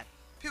catch you at?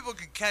 People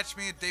can catch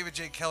me at David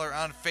J. Keller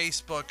on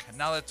Facebook.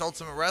 Now that's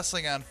Ultimate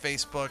Wrestling on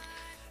Facebook.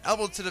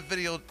 Elbow to the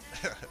video.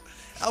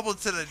 Elbow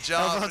to the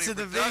jaw. Elbow to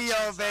the video,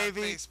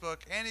 baby. On Facebook.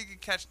 And you can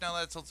catch Now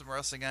That's Ultimate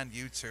Wrestling on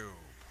YouTube.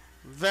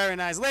 Very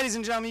nice. Ladies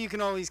and gentlemen, you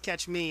can always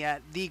catch me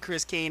at The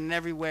Chris Kane and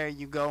everywhere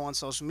you go on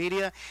social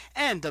media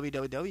and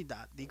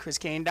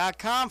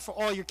www.thechriskane.com for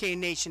all your Kane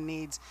Nation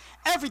needs.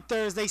 Every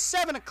Thursday,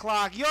 7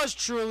 o'clock, yours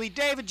truly,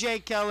 David J.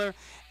 Keller,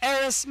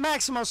 Eris,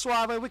 Maximo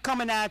Suave. We're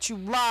coming at you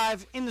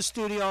live in the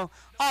studio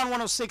on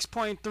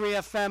 106.3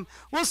 FM.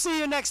 We'll see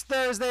you next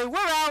Thursday. We're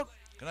out.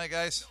 Good night,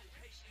 guys.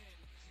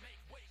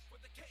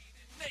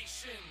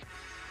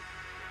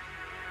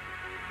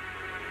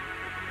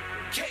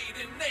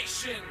 Caden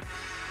Nation.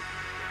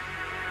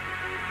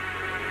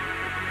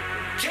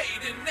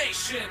 Caden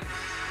Nation.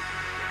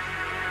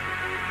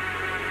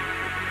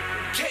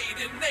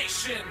 Caden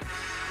Nation.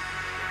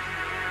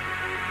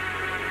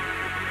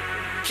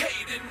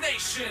 Caden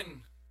Nation.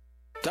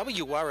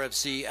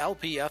 WRFC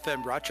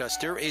LP-FM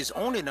Rochester is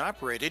owned and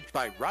operated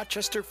by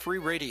Rochester Free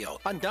Radio,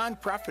 a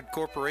non-profit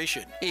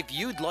corporation. If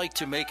you'd like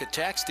to make a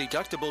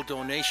tax-deductible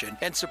donation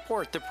and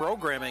support the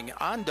programming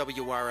on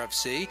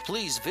WRFC,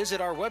 please visit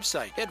our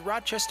website at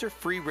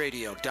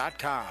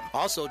rochesterfreeradio.com.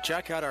 Also,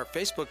 check out our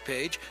Facebook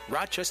page,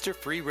 Rochester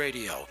Free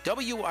Radio,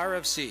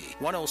 WRFC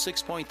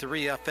 106.3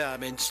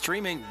 FM, and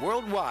streaming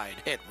worldwide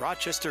at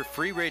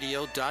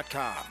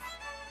rochesterfreeradio.com.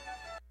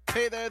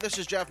 Hey there, this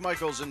is Jeff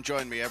Michaels, and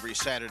join me every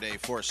Saturday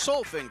for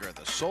Soul Finger,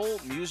 the Soul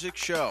Music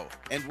Show.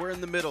 And we're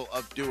in the middle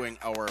of doing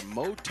our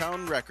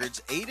Motown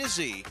Records A to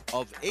Z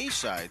of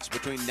A-sides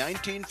between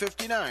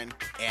 1959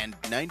 and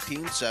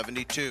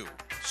 1972.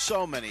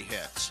 So many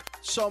hits,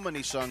 so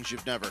many songs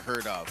you've never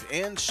heard of,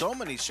 and so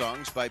many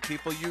songs by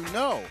people you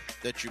know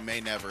that you may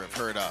never have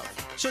heard of.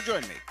 So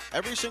join me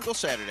every single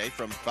Saturday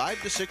from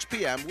 5 to 6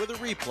 p.m. with a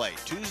replay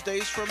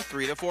Tuesdays from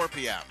 3 to 4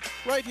 p.m.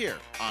 right here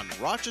on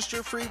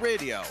Rochester Free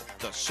Radio,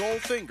 the Soul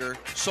Finger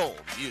Soul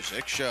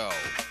Music Show.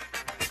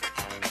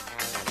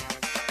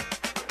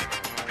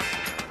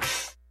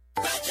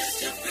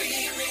 Rochester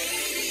Free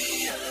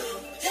Radio,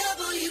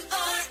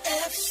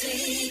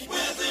 WRFC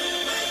weather.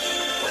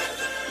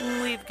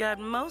 We've got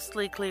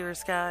mostly clear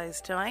skies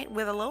tonight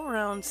with a low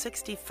around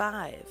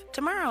 65.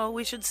 Tomorrow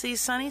we should see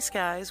sunny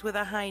skies with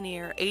a high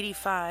near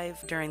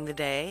 85 during the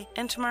day,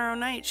 and tomorrow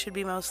night should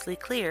be mostly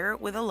clear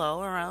with a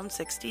low around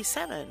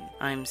 67.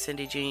 I'm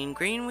Cindy Jean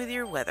Green with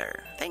your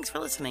weather. Thanks for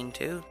listening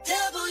to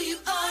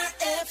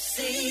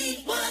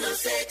WRFC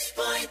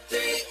 106.3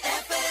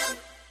 FM.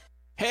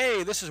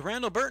 Hey, this is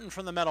Randall Burton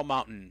from the Metal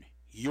Mountain.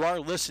 You are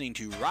listening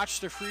to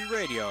Rochester Free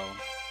Radio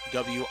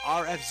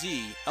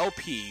WRFZ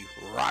LP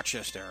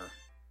Rochester.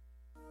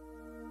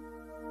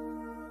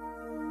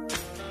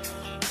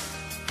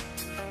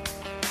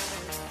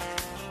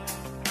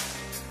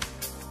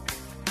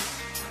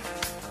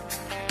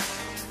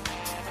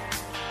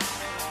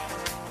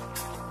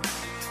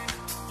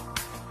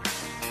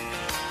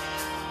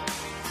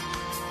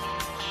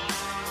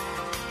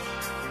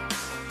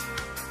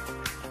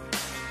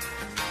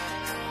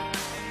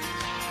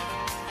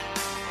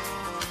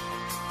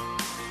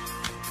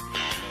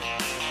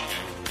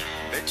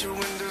 Bet your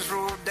windows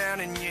roll down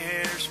and your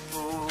hair's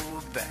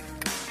pulled back.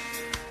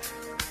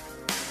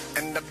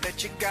 And I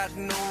bet you got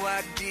no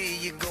idea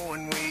you're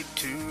going way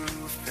too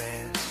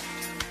fast.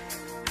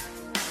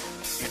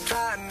 You're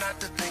trying not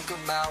to think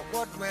about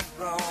what went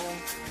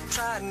wrong.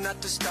 Trying not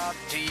to stop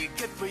till you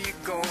get where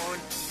you're going.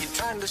 You're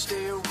trying to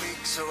stay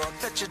awake, so I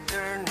bet you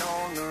turn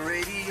on the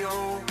radio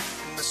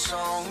and the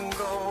song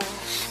goes,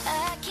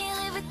 I can't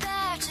live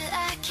without you,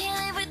 I can't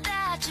live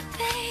without you,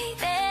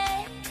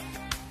 baby.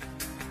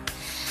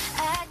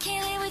 I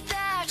can't live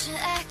without you,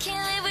 I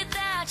can't live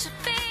without you,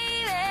 baby,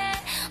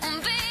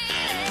 baby.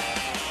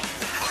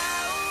 The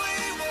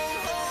highway won't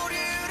hold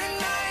you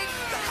tonight.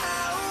 The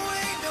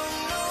highway don't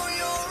know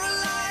you're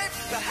alive.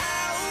 The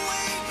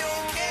highway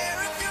don't care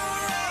if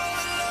you're all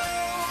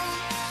alone.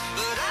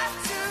 But I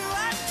do.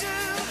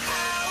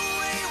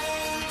 Highway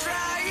won't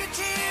dry your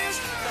tears.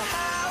 The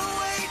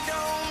highway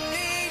don't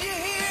need you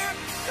here.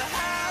 The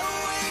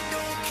highway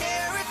don't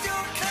care if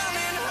you're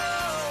coming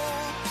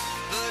home.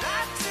 But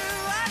I do.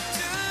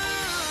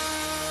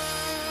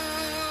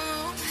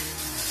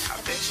 I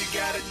bet you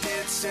got a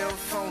dead cell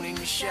phone in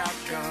your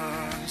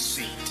shotgun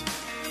seat.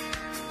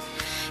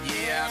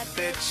 Yeah, I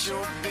bet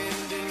you're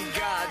bending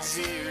God's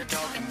ear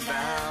talking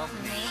about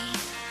me.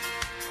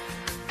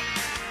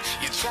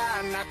 You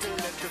try not to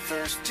let the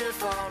first tear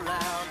fall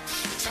out.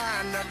 You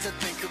try not to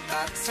think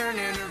about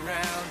turning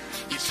around.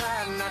 You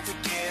try not to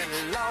get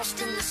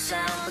lost in the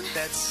sound. But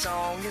that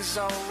song is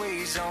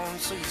always on,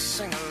 so you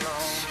sing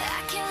along.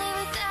 I can't live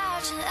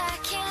without you, I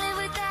can't live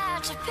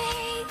without you,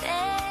 baby.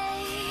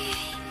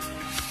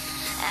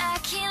 I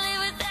can't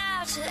live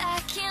without you, I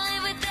can't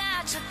live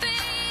without you,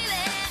 baby.